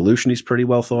 During the Revolution, he's pretty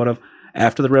well thought of.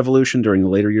 After the Revolution, during the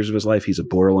later years of his life, he's a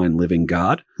borderline living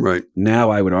god. Right. Now,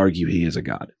 I would argue he is a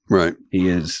god. Right. He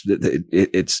is.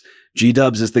 It's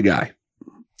G-Dubs is the guy.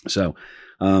 So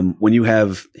when you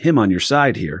have him on your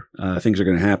side here, things are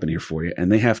going to happen here for you,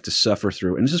 and they have to suffer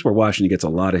through. And this is where Washington gets a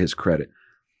lot of his credit.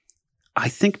 I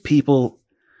think people,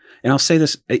 And I'll say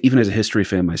this even as a history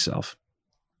fan myself.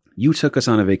 You took us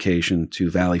on a vacation to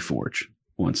Valley Forge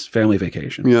once, family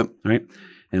vacation. Yep. Right.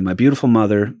 And my beautiful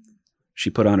mother, she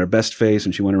put on her best face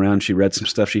and she went around. She read some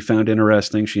stuff she found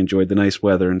interesting. She enjoyed the nice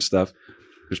weather and stuff.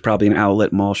 There's probably an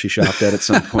outlet mall she shopped at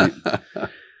some point.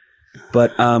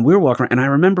 But we were walking around, and I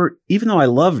remember, even though I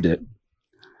loved it,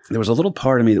 there was a little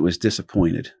part of me that was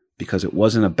disappointed because it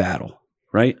wasn't a battle,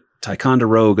 right?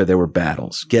 Ticonderoga, there were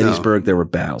battles. Gettysburg, there were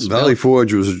battles. Valley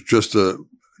Forge was just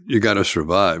you got to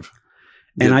survive.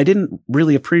 And I didn't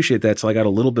really appreciate that until I got a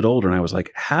little bit older, and I was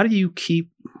like, how do you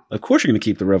keep, of course you're going to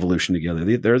keep the revolution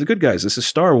together. They're the good guys. This is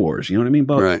Star Wars. You know what I mean?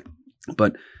 Right.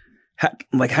 But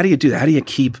how do you do that? How do you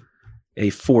keep a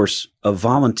force of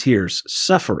volunteers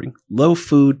suffering, low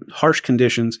food, harsh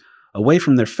conditions, away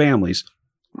from their families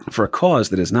for a cause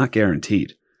that is not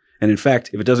guaranteed? And in fact,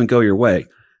 if it doesn't go your way,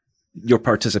 your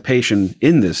participation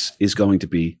in this is going to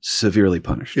be severely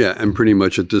punished. Yeah, and pretty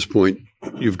much at this point,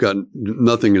 you've got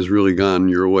nothing has really gone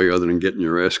your way other than getting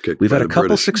your ass kicked. We've by had a the couple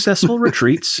British. Successful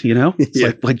retreats, you know,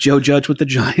 it's like Joe Judge with the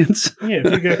Giants. Yeah,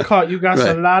 if you get caught, you got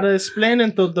a lot of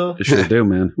explaining to do. You sure do,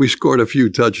 man. We scored a few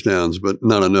touchdowns, but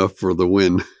not enough for the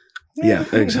win. Yeah,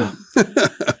 exactly.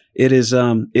 It is,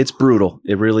 it's brutal.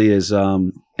 It really is.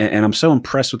 And I'm so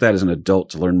impressed with that as an adult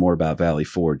to learn more about Valley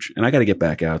Forge. And I got to get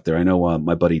back out there. I know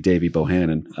my buddy Davey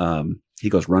Bohannon, he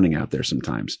goes running out there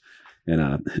sometimes.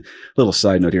 And little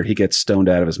side note here, he gets stoned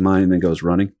out of his mind and then goes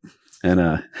running.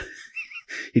 And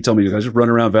he told me, I just run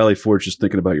around Valley Forge just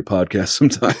thinking about your podcast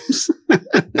sometimes.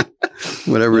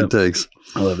 Whatever it takes.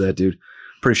 I love that, dude.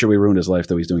 Pretty sure we ruined his life,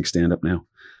 though. He's doing stand-up now.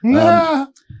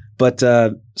 But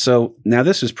so now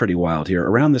this is pretty wild here.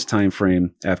 Around this time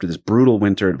frame, after this brutal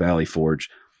winter at Valley Forge,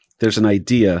 there's an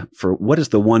idea for what is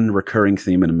the one recurring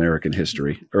theme in American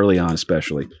history, early on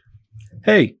especially.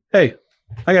 Hey, I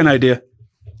got an idea.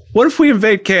 What if we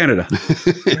invade Canada?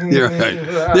 You're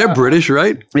right. They're British,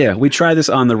 right? Yeah, we try this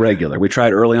on the regular. We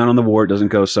tried early on in the war. It doesn't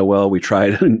go so well. We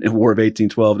tried in War of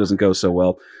 1812. It doesn't go so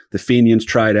well. The Fenians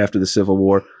tried after the Civil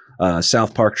War.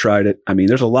 South Park tried it. I mean,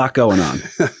 there's a lot going on.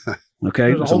 Okay.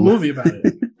 There's a whole movie about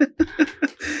it.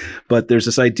 But there's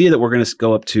this idea that we're going to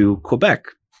go up to Quebec.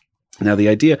 Now, the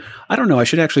idea, I don't know, I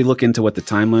should actually look into what the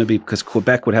timeline would be because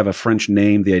Quebec would have a French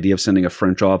name, the idea of sending a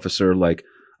French officer like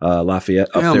Lafayette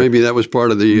up there. Maybe that was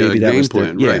part of the game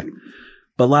plan, right?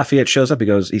 But Lafayette shows up,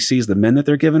 he sees the men that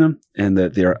they're giving him and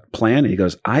their plan, and he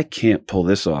goes, I can't pull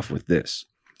this off with this.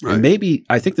 Right. And maybe,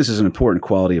 I think this is an important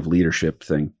quality of leadership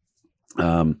thing.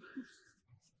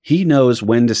 He knows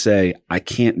when to say, I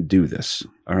can't do this,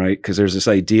 all right? Because there's this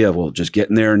idea of, well, just get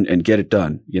in there and get it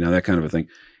done, that kind of a thing.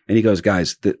 And he goes,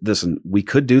 guys, listen, we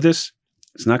could do this.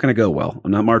 It's not going to go well.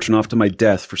 I'm not marching off to my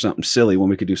death for something silly when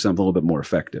we could do something a little bit more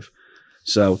effective.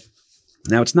 So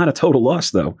now it's not a total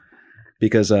loss, though,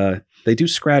 because they do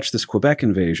scratch this Quebec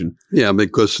invasion. Yeah,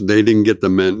 because they didn't get the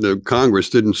men. The Congress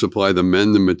didn't supply the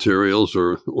men, the materials,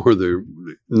 or the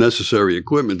necessary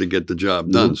equipment to get the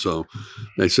job done. Mm-hmm. So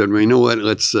they said, well, you know what?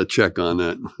 Let's check on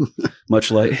that.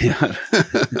 Much like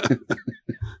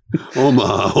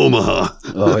Omaha.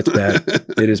 Oh, it's bad.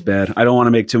 It is bad. I don't want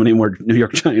to make too many more New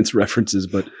York Giants references,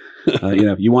 but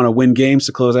you want to win games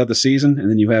to close out the season,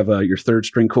 and then you have your third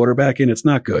string quarterback in. It's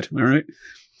not good. All right,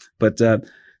 but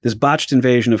this botched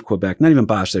invasion of Quebec, not even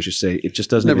botched, I should say, it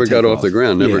just doesn't never got off the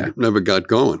ground. Never got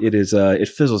going. It is. It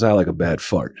fizzles out like a bad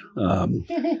fart.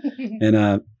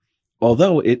 And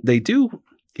although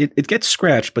it gets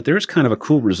scratched, but there is kind of a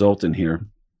cool result in here.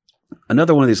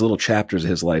 Another one of these little chapters of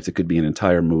his life that could be an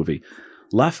entire movie.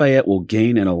 Lafayette will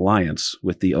gain an alliance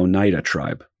with the Oneida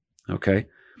tribe, okay,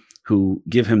 who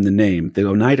give him the name. The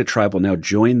Oneida tribe will now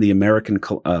join the American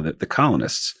the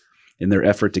colonists in their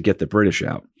effort to get the British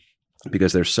out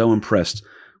because they're so impressed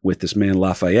with this man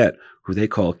Lafayette, who they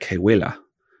call Kewela,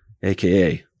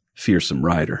 a.k.a. Fearsome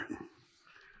Rider.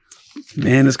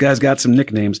 Man, this guy's got some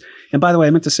nicknames. And by the way,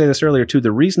 I meant to say this earlier, too.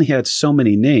 The reason he had so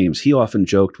many names, he often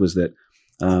joked, was that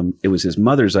it was his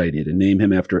mother's idea to name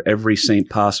him after every saint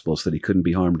possible so that he couldn't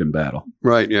be harmed in battle.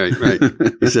 Right.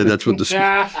 He said that's what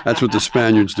the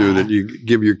Spaniards do, that you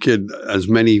give your kid as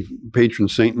many patron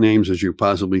saint names as you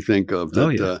possibly think of.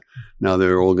 Now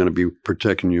they're all going to be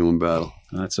protecting you in battle.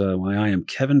 That's why I am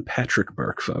Kevin Patrick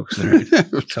Burke, folks. Right?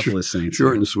 A couple of saints.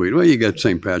 Short and sweet. Well, you got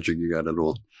St. Patrick, you got it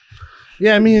all.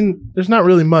 Yeah, I mean, there's not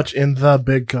really much in the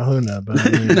Big Kahuna, but I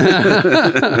mean.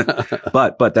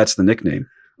 but that's the nickname.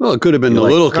 Well, it could have been the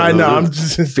little Kahuna. I know. I'm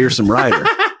just Fearsome Rider.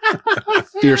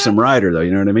 Fearsome Rider, though.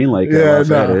 You know what I mean? Like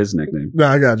his nickname. No,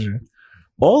 I got you.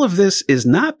 All of this is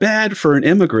not bad for an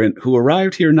immigrant who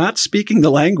arrived here not speaking the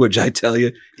language. I tell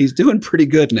you, he's doing pretty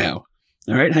good now.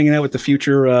 All right, hanging out with the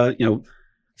future,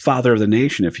 father of the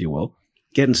nation, if you will.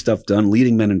 getting stuff done,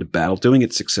 leading men into battle, doing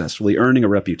it successfully, earning a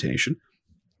reputation.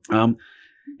 And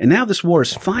now this war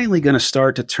is finally going to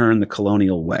start to turn the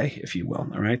colonial way, if you will.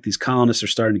 All right. These colonists are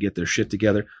starting to get their shit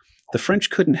together. The French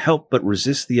couldn't help but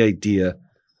resist the idea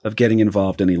of getting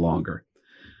involved any longer.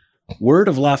 Word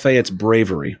of Lafayette's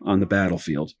bravery on the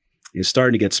battlefield is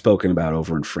starting to get spoken about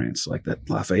over in France. Like that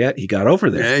Lafayette, he got over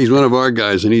there. Yeah, he's one of our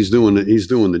guys, and he's doing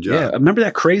the job. Yeah, remember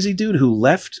that crazy dude who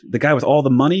left? The guy with all the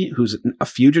money, who's a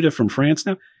fugitive from France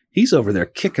now? He's over there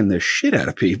kicking the shit out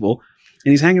of people,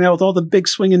 and he's hanging out with all the big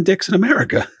swinging dicks in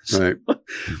America. Right.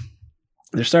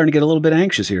 They're starting to get a little bit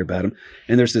anxious here about him.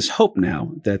 And there's this hope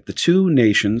now that the two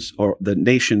nations, or the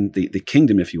nation, the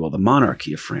kingdom, if you will, the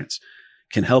monarchy of France,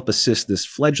 can help assist this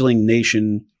fledgling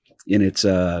nation in its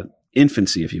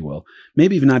infancy, if you will.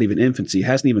 Maybe even not even infancy. It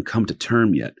hasn't even come to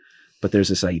term yet. But there's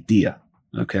this idea,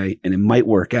 okay? And it might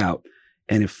work out.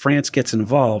 And if France gets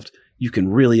involved, you can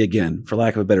really, again, for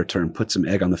lack of a better term, put some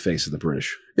egg on the face of the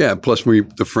British. Yeah, plus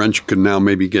the French could now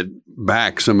maybe get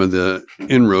back some of the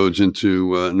inroads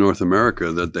into North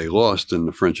America that they lost in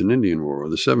the French and Indian War or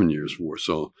the 7 Years' War.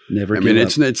 So,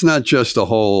 it's not just a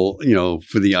whole,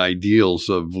 for the ideals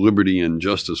of liberty and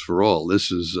justice for all.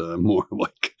 This is more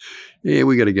like,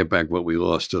 we got to get back what we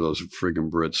lost to those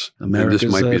friggin' Brits. And this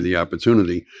might be the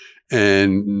opportunity.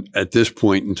 And at this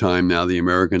point in time now, the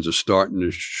Americans are starting to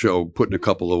show, putting a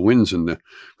couple of wins in a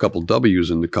couple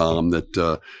W's in the column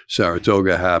that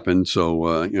Saratoga happened.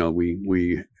 So,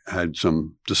 we had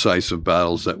some decisive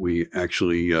battles that we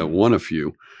actually won a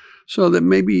few. So that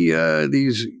maybe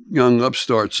these young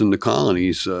upstarts in the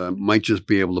colonies might just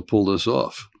be able to pull this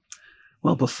off.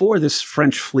 Well, before this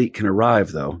French fleet can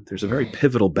arrive, though, there's a very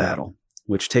pivotal battle,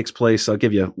 which takes place. I'll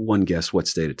give you one guess what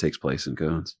state it takes place in,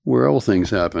 Coons. Where all things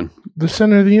happen. The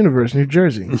center of the universe, New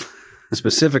Jersey.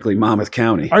 Specifically Monmouth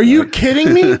County. Are you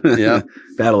kidding me? Yeah.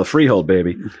 Battle of Freehold,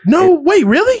 baby. No, wait,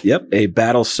 really? Yep. A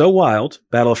battle so wild,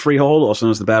 Battle of Freehold, also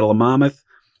known as the Battle of Monmouth.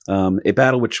 A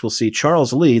battle which will see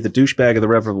Charles Lee, the douchebag of the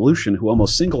Revolution, who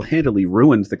almost single-handedly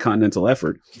ruined the Continental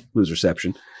effort, lose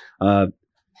reception.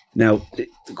 Now, the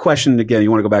question, again,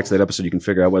 you want to go back to that episode, you can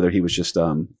figure out whether he was just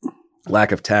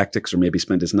lack of tactics or maybe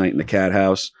spent his night in the cat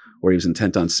house or he was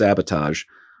intent on sabotage.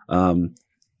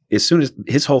 As soon as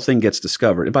his whole thing gets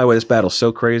discovered, and by the way, this battle's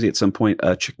so crazy, at some point,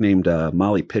 a chick named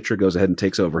Molly Pitcher goes ahead and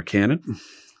takes over a cannon.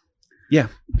 Yeah.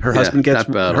 Her husband gets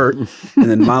hurt, and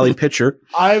then Molly Pitcher.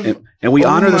 And we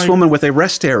honor this woman with a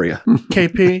rest area.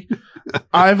 KP,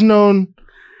 I've known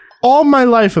all my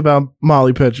life about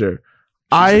Molly Pitcher.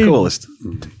 She's the coolest.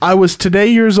 I was today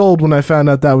years old when I found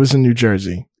out that was in New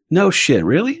Jersey. No shit,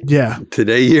 really? Yeah.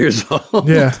 Today years old.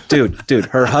 Yeah. Dude,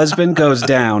 her husband goes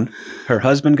down.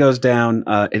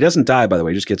 It doesn't die, by the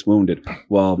way, he just gets wounded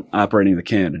while operating the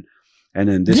cannon. And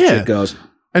then this chick goes.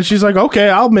 And she's like, okay,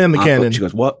 I'll man the cannon. She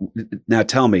goes, what? Now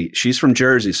tell me, she's from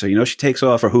Jersey, so she takes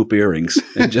off her hoop earrings.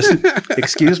 And just,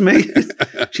 excuse me?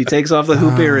 She takes off the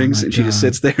hoop earrings and she just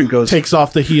sits there and goes. Takes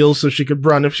off the heels so she could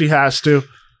run if she has to.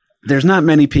 There's not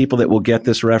many people that will get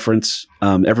this reference.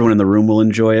 Everyone in the room will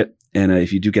enjoy it. And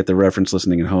if you do get the reference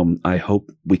listening at home, I hope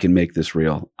we can make this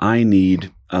real. I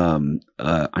need some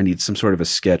sort of a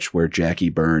sketch where Jackie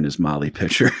Byrne is Molly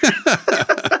Pitcher.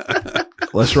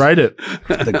 Let's write it.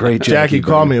 The great Jackie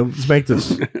call me. Let's make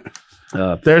this.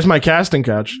 There's my casting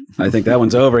couch. I think that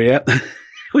one's over yet.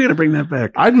 We got to bring that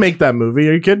back. I'd make that movie.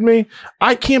 Are you kidding me?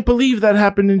 I can't believe that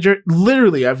happened in Jersey.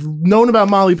 Literally, I've known about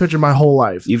Molly Pitcher my whole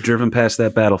life. You've driven past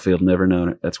that battlefield, never known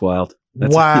it. That's wild.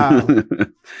 Wow.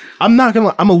 I'm not going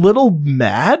to, I'm a little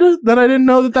mad that I didn't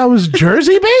know that was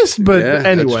Jersey based, but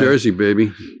anyway. That's Jersey,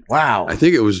 baby. Wow. I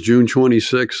think it was June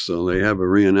 26th, so they have a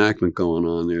reenactment going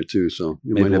on there too, so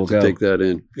you might have to take that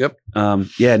in. Yep.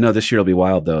 This year will be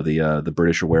wild though. The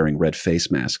British are wearing red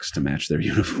face masks to match their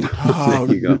uniform. Oh,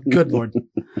 there you go. Good Lord.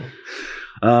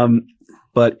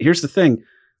 But here's the thing.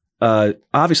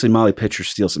 Obviously Molly Pitcher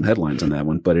steals some headlines on that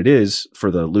one, but it is,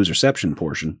 for the lose reception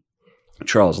portion,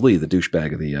 Charles Lee, the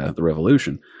douchebag of the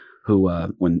Revolution, who,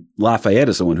 when Lafayette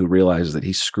is the one who realizes that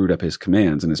he screwed up his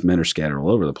commands and his men are scattered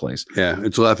all over the place. Yeah,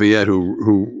 it's Lafayette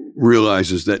who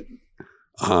realizes that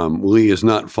Lee is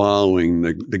not following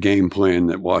the game plan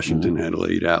that Washington had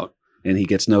laid out. And he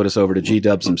gets notice over to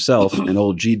G-Dubs himself, and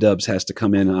old G-Dubs has to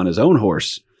come in on his own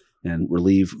horse and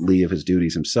relieve Lee of his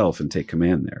duties himself and take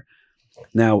command there.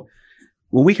 Now,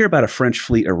 when we hear about a French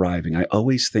fleet arriving, I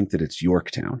always think that it's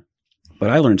Yorktown. But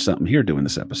I learned something here doing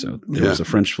this episode. There was a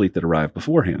French fleet that arrived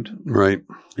beforehand. Right.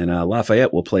 And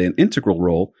Lafayette will play an integral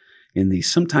role in the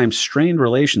sometimes strained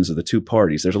relations of the two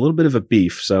parties. There's a little bit of a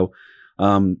beef. So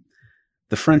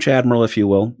the French admiral, if you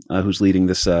will, who's leading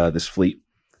this fleet,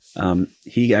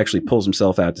 he actually pulls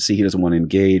himself out to sea. He doesn't want to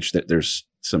engage. That there's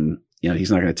some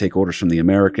he's not going to take orders from the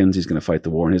Americans. He's going to fight the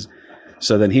war.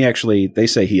 So then they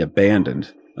say he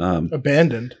abandoned.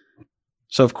 Abandoned.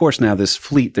 So, of course, now this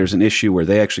fleet, there's an issue where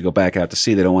they actually go back out to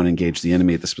sea. They don't want to engage the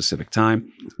enemy at the specific time.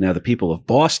 Now, the people of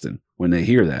Boston, when they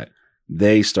hear that,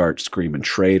 they start screaming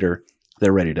traitor.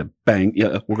 They're ready to bang.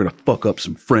 Yeah, we're going to fuck up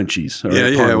some Frenchies.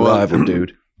 Arrival,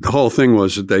 dude. The whole thing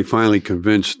was that they finally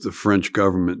convinced the French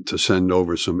government to send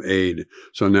over some aid.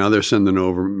 So now they're sending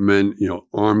over men,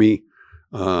 Army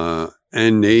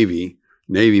and Navy.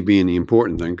 Navy being the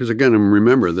important thing. Because, again,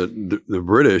 remember that the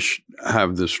British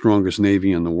have the strongest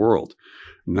Navy in the world.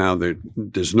 Now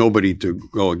there's nobody to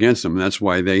go against them. And that's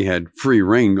why they had free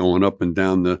reign going up and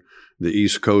down the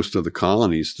east coast of the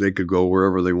colonies. They could go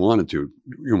wherever they wanted to.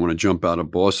 You want to jump out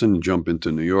of Boston, jump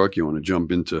into New York. You want to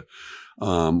jump into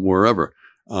wherever.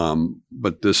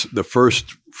 But the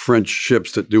first French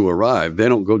ships that do arrive, they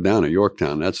don't go down at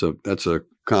Yorktown. That's a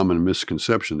common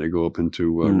misconception. They go up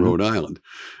into Rhode Island,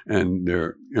 and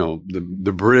they're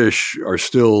the British are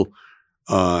still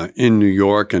in New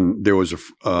York, and there was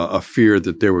a fear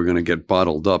that they were going to get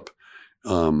bottled up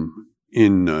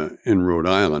in Rhode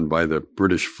Island by the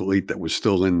British fleet that was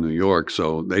still in New York.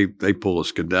 So they pull a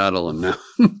skedaddle, and now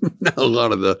a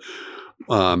lot of the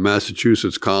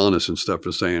Massachusetts colonists and stuff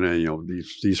are saying, hey,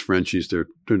 these Frenchies,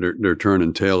 they're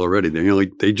turning tail already.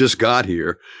 They just got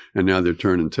here, and now they're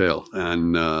turning tail.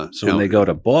 And so when they go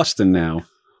to Boston now,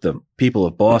 the people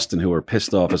of Boston who are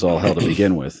pissed off as all hell to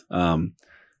begin with,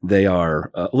 they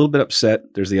are a little bit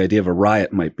upset. There's the idea of a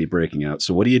riot might be breaking out.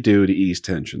 So what do you do to ease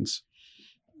tensions?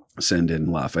 Send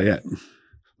in Lafayette.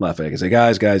 Lafayette can say,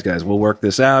 guys, we'll work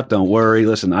this out. Don't worry.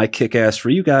 Listen, I kick ass for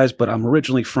you guys, but I'm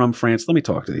originally from France. Let me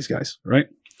talk to these guys, right?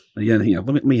 Again,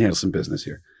 let me handle some business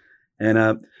here.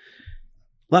 And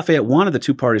Lafayette wanted the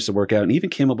two parties to work out and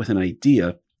even came up with an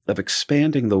idea of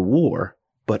expanding the war,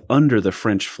 but under the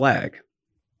French flag.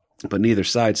 But neither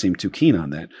side seemed too keen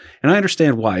on that. And I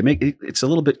understand why. It's a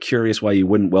little bit curious why you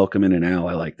wouldn't welcome in an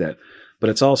ally like that. But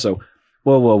it's also,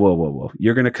 whoa.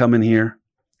 You're going to come in here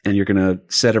and you're going to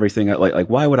set everything up.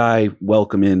 Like why would I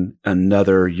welcome in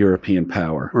another European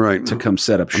power to come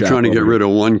set up shop? I'm trying to get rid of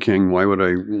one king. Why would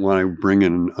I want to bring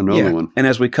in another one? And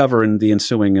as we cover in the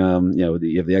ensuing, you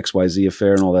have the XYZ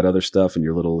affair and all that other stuff and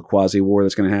your little quasi-war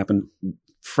that's going to happen,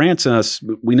 France and us,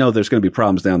 we know there's going to be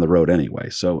problems down the road anyway.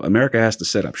 So America has to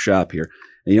set up shop here.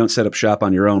 And you don't set up shop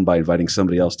on your own by inviting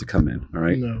somebody else to come in. All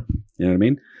right. No. You know what I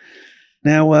mean?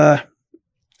 Now,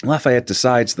 Lafayette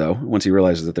decides, though, once he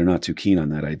realizes that they're not too keen on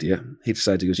that idea, he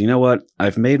decides, he goes, you know what?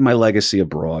 I've made my legacy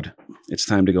abroad. It's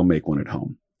time to go make one at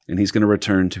home. And he's going to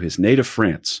return to his native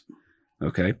France.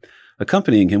 Okay.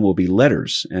 Accompanying him will be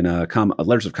letters and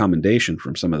letters of commendation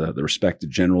from some of the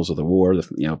respected generals of the war,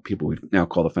 people we now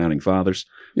call the founding fathers.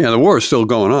 Yeah, the war is still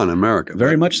going on in America.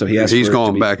 Very much so. He's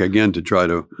going back again to try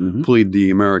to plead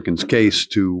the Americans' case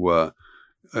to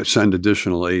send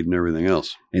additional aid and everything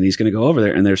else. And he's going to go over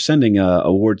there, and they're sending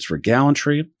awards for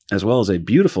gallantry, as well as a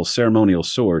beautiful ceremonial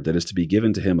sword that is to be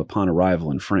given to him upon arrival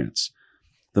in France.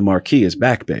 The Marquis is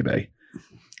back, baby,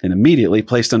 and immediately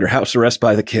placed under house arrest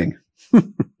by the king.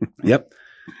 Yep.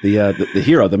 The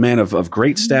hero, the man of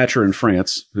great stature in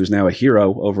France, who's now a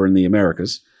hero over in the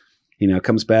Americas. He now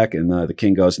comes back and the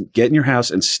king goes, get in your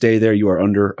house and stay there. You are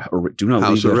under, do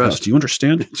not leave the house. Do you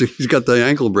understand? He's got the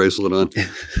ankle bracelet on.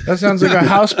 That sounds like a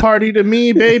house party to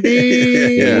me,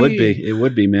 baby. Yeah, it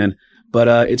would be, man.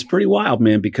 But it's pretty wild,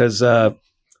 man, because it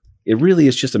really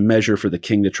is just a measure for the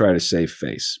king to try to save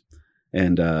face.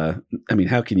 And,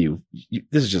 how can you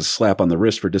this is just a slap on the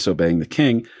wrist for disobeying the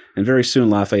king. And very soon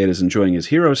Lafayette is enjoying his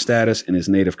hero status in his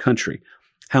native country.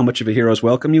 How much of a hero's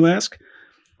welcome, you ask?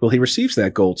 Well, he receives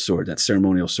that gold sword, that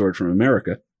ceremonial sword from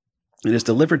America, and is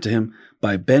delivered to him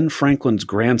by Ben Franklin's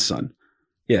grandson.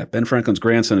 Yeah, Ben Franklin's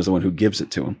grandson is the one who gives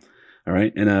it to him. All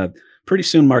right. And pretty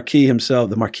soon Marquis himself,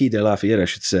 the Marquis de Lafayette, I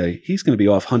should say, he's going to be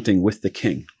off hunting with the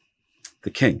king.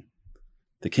 The king.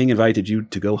 The king invited you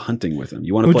to go hunting with him.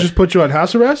 You want to just put you on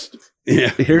house arrest?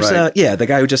 Yeah, here's the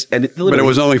guy who just but it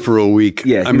was only for a week.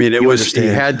 Yeah, he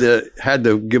had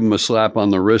to give him a slap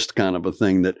on the wrist kind of a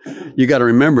thing. That you got to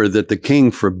remember that the king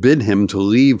forbid him to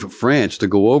leave France to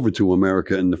go over to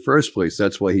America in the first place.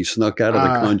 That's why he snuck out of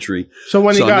the country. So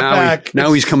when he got back,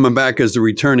 now he's coming back as the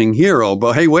returning hero.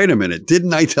 But hey, wait a minute!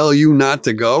 Didn't I tell you not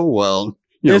to go? Well,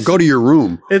 go to your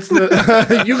room. It's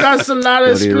the you got a lot of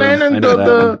explaining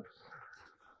the.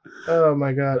 Oh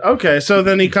my God. Okay. So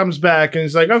then he comes back and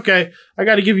he's like, okay, I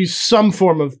got to give you some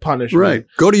form of punishment. Right.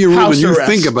 Go to your room and you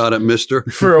think about it, mister.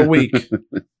 For a week.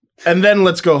 And then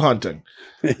let's go hunting.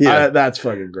 Yeah. That's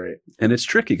fucking great. And it's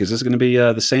tricky because this is going to be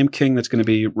the same king that's going to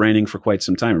be reigning for quite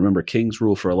some time. Remember, kings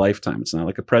rule for a lifetime. It's not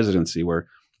like a presidency where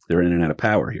they're in and out of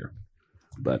power here.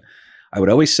 But I would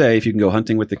always say, if you can go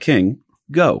hunting with the king,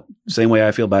 go. Same way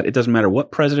I feel about it. It doesn't matter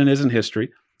what president is in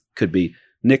history. Could be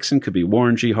Nixon, could be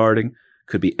Warren G. Harding,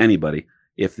 could be anybody.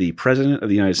 If the president of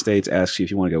the United States asks you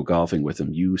if you want to go golfing with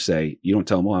him, you say, you don't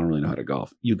tell him, well, I don't really know how to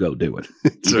golf. You go do it.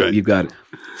 That's right. You've got it.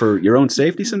 For your own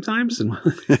safety sometimes.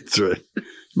 That's right. You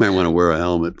might want to wear a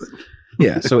helmet. But.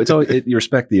 Yeah, so it's always, you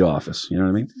respect the office. You know what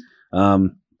I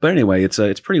mean? But anyway, it's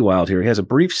pretty wild here. He has a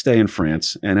brief stay in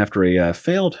France, and after a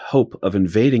failed hope of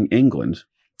invading England,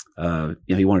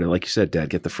 he wanted to, like you said, Dad,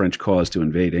 get the French cause to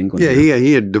invade England. Yeah,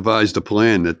 he had devised a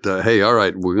plan that, hey, all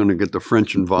right, we're going to get the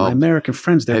French involved. My American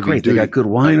friends, they're great. They got good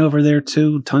wine over there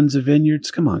too, tons of vineyards.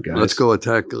 Come on, guys. Let's go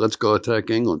attack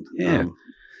England. Yeah.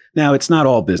 Now, it's not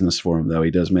all business for him, though.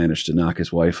 He does manage to knock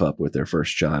his wife up with their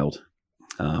first child.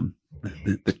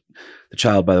 The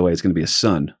child, by the way, is going to be a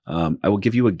son. I will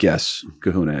give you a guess,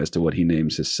 Kahuna, as to what he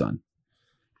names his son.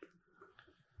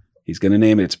 He's going to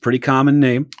name it. It's a pretty common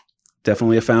name.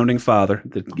 Definitely a founding father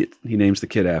that he names the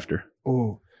kid after.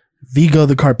 Oh, Vigo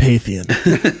the Carpathian.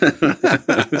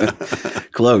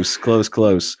 Close.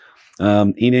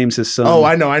 He names his son. Oh,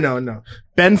 I know.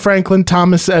 Ben Franklin,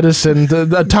 Thomas Edison,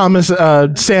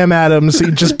 Sam Adams.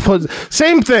 He just put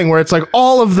same thing where it's like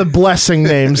all of the blessing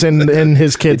names in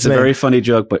his kid's name. It's a very funny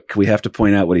joke, but we have to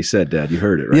point out what he said, Dad. You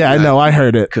heard it, right? Yeah, I know. I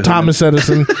heard it. Thomas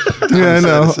Edison. Yeah, I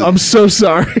know. Edison. I'm so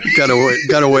sorry.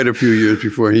 Gotta wait a few years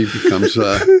before he becomes.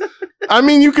 I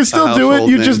mean, you can still do it.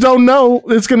 You just don't know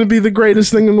it's going to be the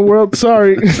greatest thing in the world.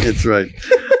 Sorry. That's right.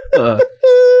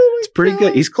 It's pretty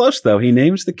good. He's close, though. He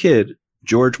names the kid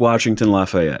George Washington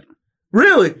Lafayette.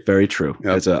 Really? Very true.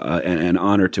 Yep. As an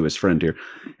honor to his friend here.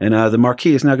 And the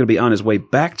Marquis is now going to be on his way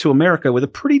back to America with a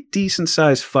pretty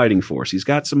decent-sized fighting force. He's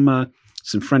got some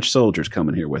French soldiers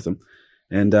coming here with him.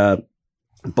 And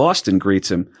Boston greets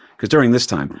him, because during this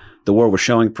time, the war was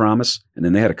showing promise, and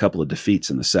then they had a couple of defeats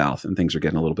in the South, and things are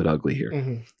getting a little bit ugly here.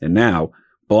 Mm-hmm. And now,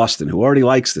 Boston, who already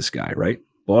likes this guy, right?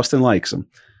 Boston likes him.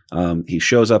 He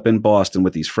shows up in Boston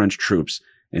with these French troops,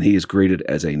 and he is greeted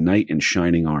as a knight in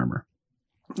shining armor.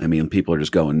 I mean, people are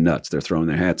just going nuts. They're throwing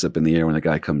their hats up in the air when the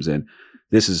guy comes in.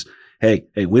 This is, hey,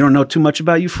 we don't know too much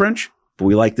about you French, but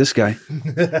we like this guy.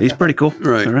 He's pretty cool.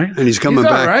 Right. All right. And he's coming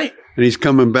back. Right. And he's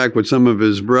coming back with some of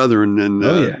his brethren,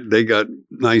 and they got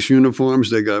nice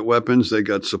uniforms, they got weapons, they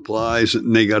got supplies,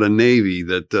 and they got a navy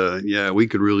that, we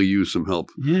could really use some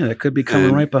help. Yeah, that could be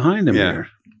coming right behind him here.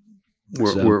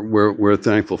 We're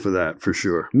thankful for that, for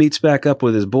sure. Meets back up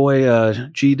with his boy,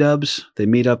 G-Dubs. They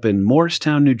meet up in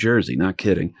Morristown, New Jersey. Not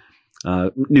kidding.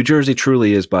 New Jersey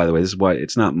truly is, by the way, this is why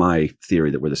it's not my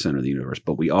theory that we're the center of the universe,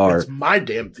 but we are. It's my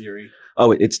damn theory.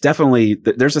 Oh, it's definitely,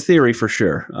 there's a theory for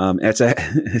sure.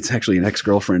 It's actually an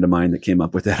ex-girlfriend of mine that came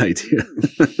up with that idea.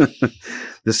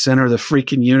 The center of the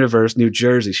freaking universe, New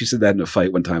Jersey. She said that in a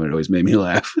fight one time, and it always made me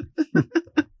laugh.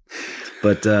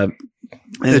 But anyway.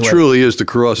 It truly is the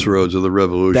crossroads of the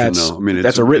revolution, though. I mean,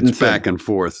 that's a written thing. Back and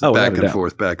forth,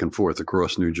 back and forth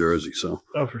across New Jersey. So,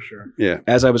 for sure. Yeah.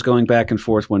 As I was going back and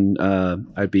forth when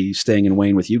I'd be staying in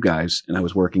Wayne with you guys, and I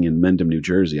was working in Mendham, New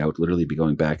Jersey, I would literally be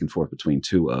going back and forth between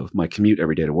two of my commute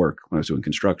every day to work when I was doing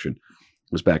construction.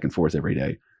 Was back and forth every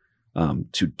day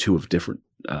to two different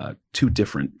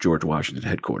George Washington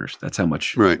headquarters. That's how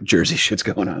much Jersey shit's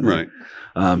going on. Right.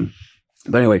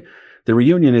 But anyway. The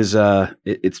reunion is,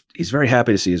 he's very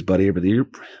happy to see his buddy here, but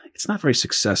it's not very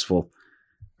successful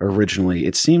originally.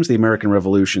 It seems the American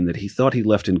Revolution that he thought he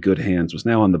left in good hands was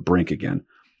now on the brink again.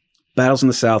 Battles in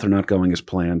the South are not going as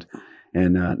planned.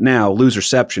 And now,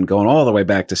 Loserception, going all the way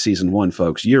back to season 1,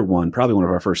 folks, year 1, probably one of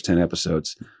our first 10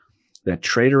 episodes. That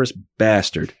traitorous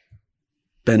bastard,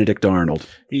 Benedict Arnold.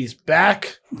 He's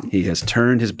back. He has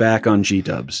turned his back on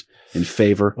G-Dubs in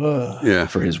favor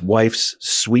for his wife's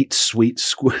sweet.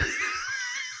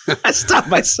 I stopped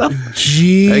myself.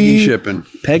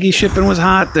 Peggy Shippen was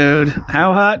hot, dude.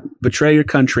 How hot? Betray your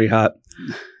country hot.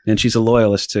 And she's a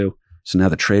loyalist, too. So now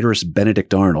the traitorous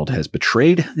Benedict Arnold has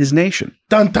betrayed his nation.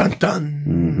 Dun, dun, dun.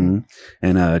 Mm-hmm.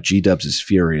 And G-Dubs is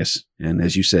furious. And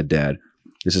as you said, Dad,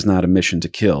 this is not a mission to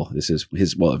kill. This is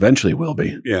eventually will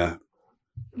be. Yeah.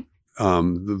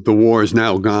 The war is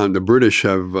now gone. The British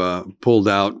have pulled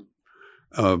out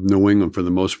of New England for the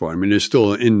most part. I mean, they're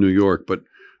still in New York, but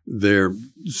they're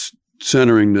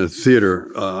centering the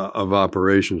theater of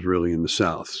operations really in the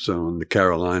South. So in the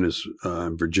Carolinas,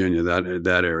 Virginia,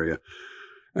 that area.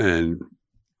 And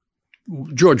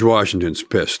George Washington's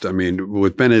pissed. I mean,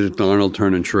 with Benedict Arnold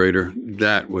turning traitor,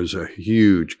 that was a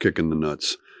huge kick in the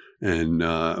nuts. And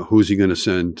who's he going to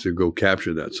send to go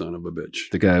capture that son of a bitch?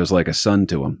 The guy was like a son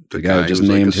to him. The guy who just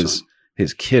named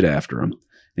his kid after him.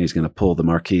 And he's going to pull the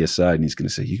Marquis aside and he's going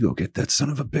to say, you go get that son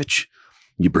of a bitch.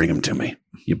 You bring him to me.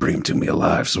 You bring him to me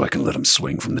alive so I can let him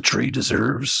swing from the tree he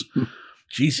deserves.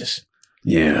 Jesus.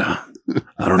 Yeah.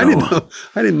 I don't know.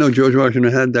 I didn't know George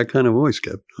Washington had that kind of voice,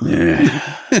 Kev.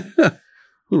 Yeah.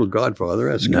 Little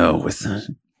Godfather. No, with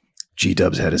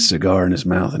G-Dubs had his cigar in his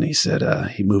mouth, and he said,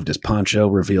 he moved his poncho,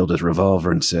 revealed his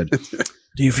revolver, and said,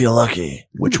 do you feel lucky?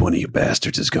 Which one of you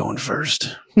bastards is going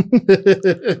first?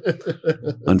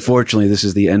 Unfortunately, this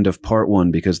is the end of part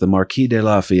 1 because the Marquis de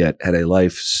Lafayette had a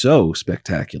life so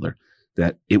spectacular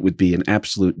that it would be an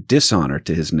absolute dishonor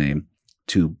to his name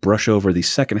to brush over the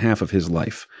second half of his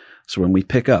life. So when we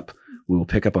pick up, we will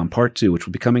pick up on part 2, which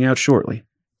will be coming out shortly.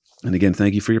 And again,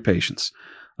 thank you for your patience.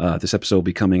 This episode will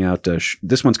be coming out.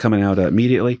 This one's coming out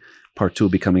immediately. Part 2 will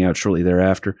be coming out shortly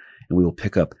thereafter. And we will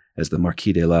pick up as the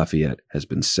Marquis de Lafayette has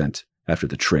been sent after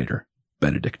the traitor,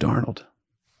 Benedict Arnold.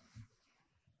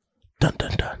 Dun,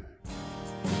 dun, dun.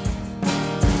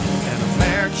 An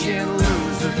American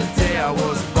loser the day I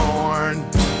was born.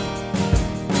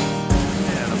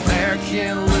 An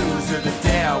American loser the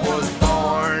day I was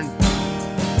born.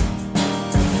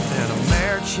 An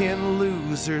American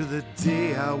loser the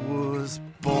day I was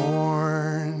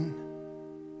born.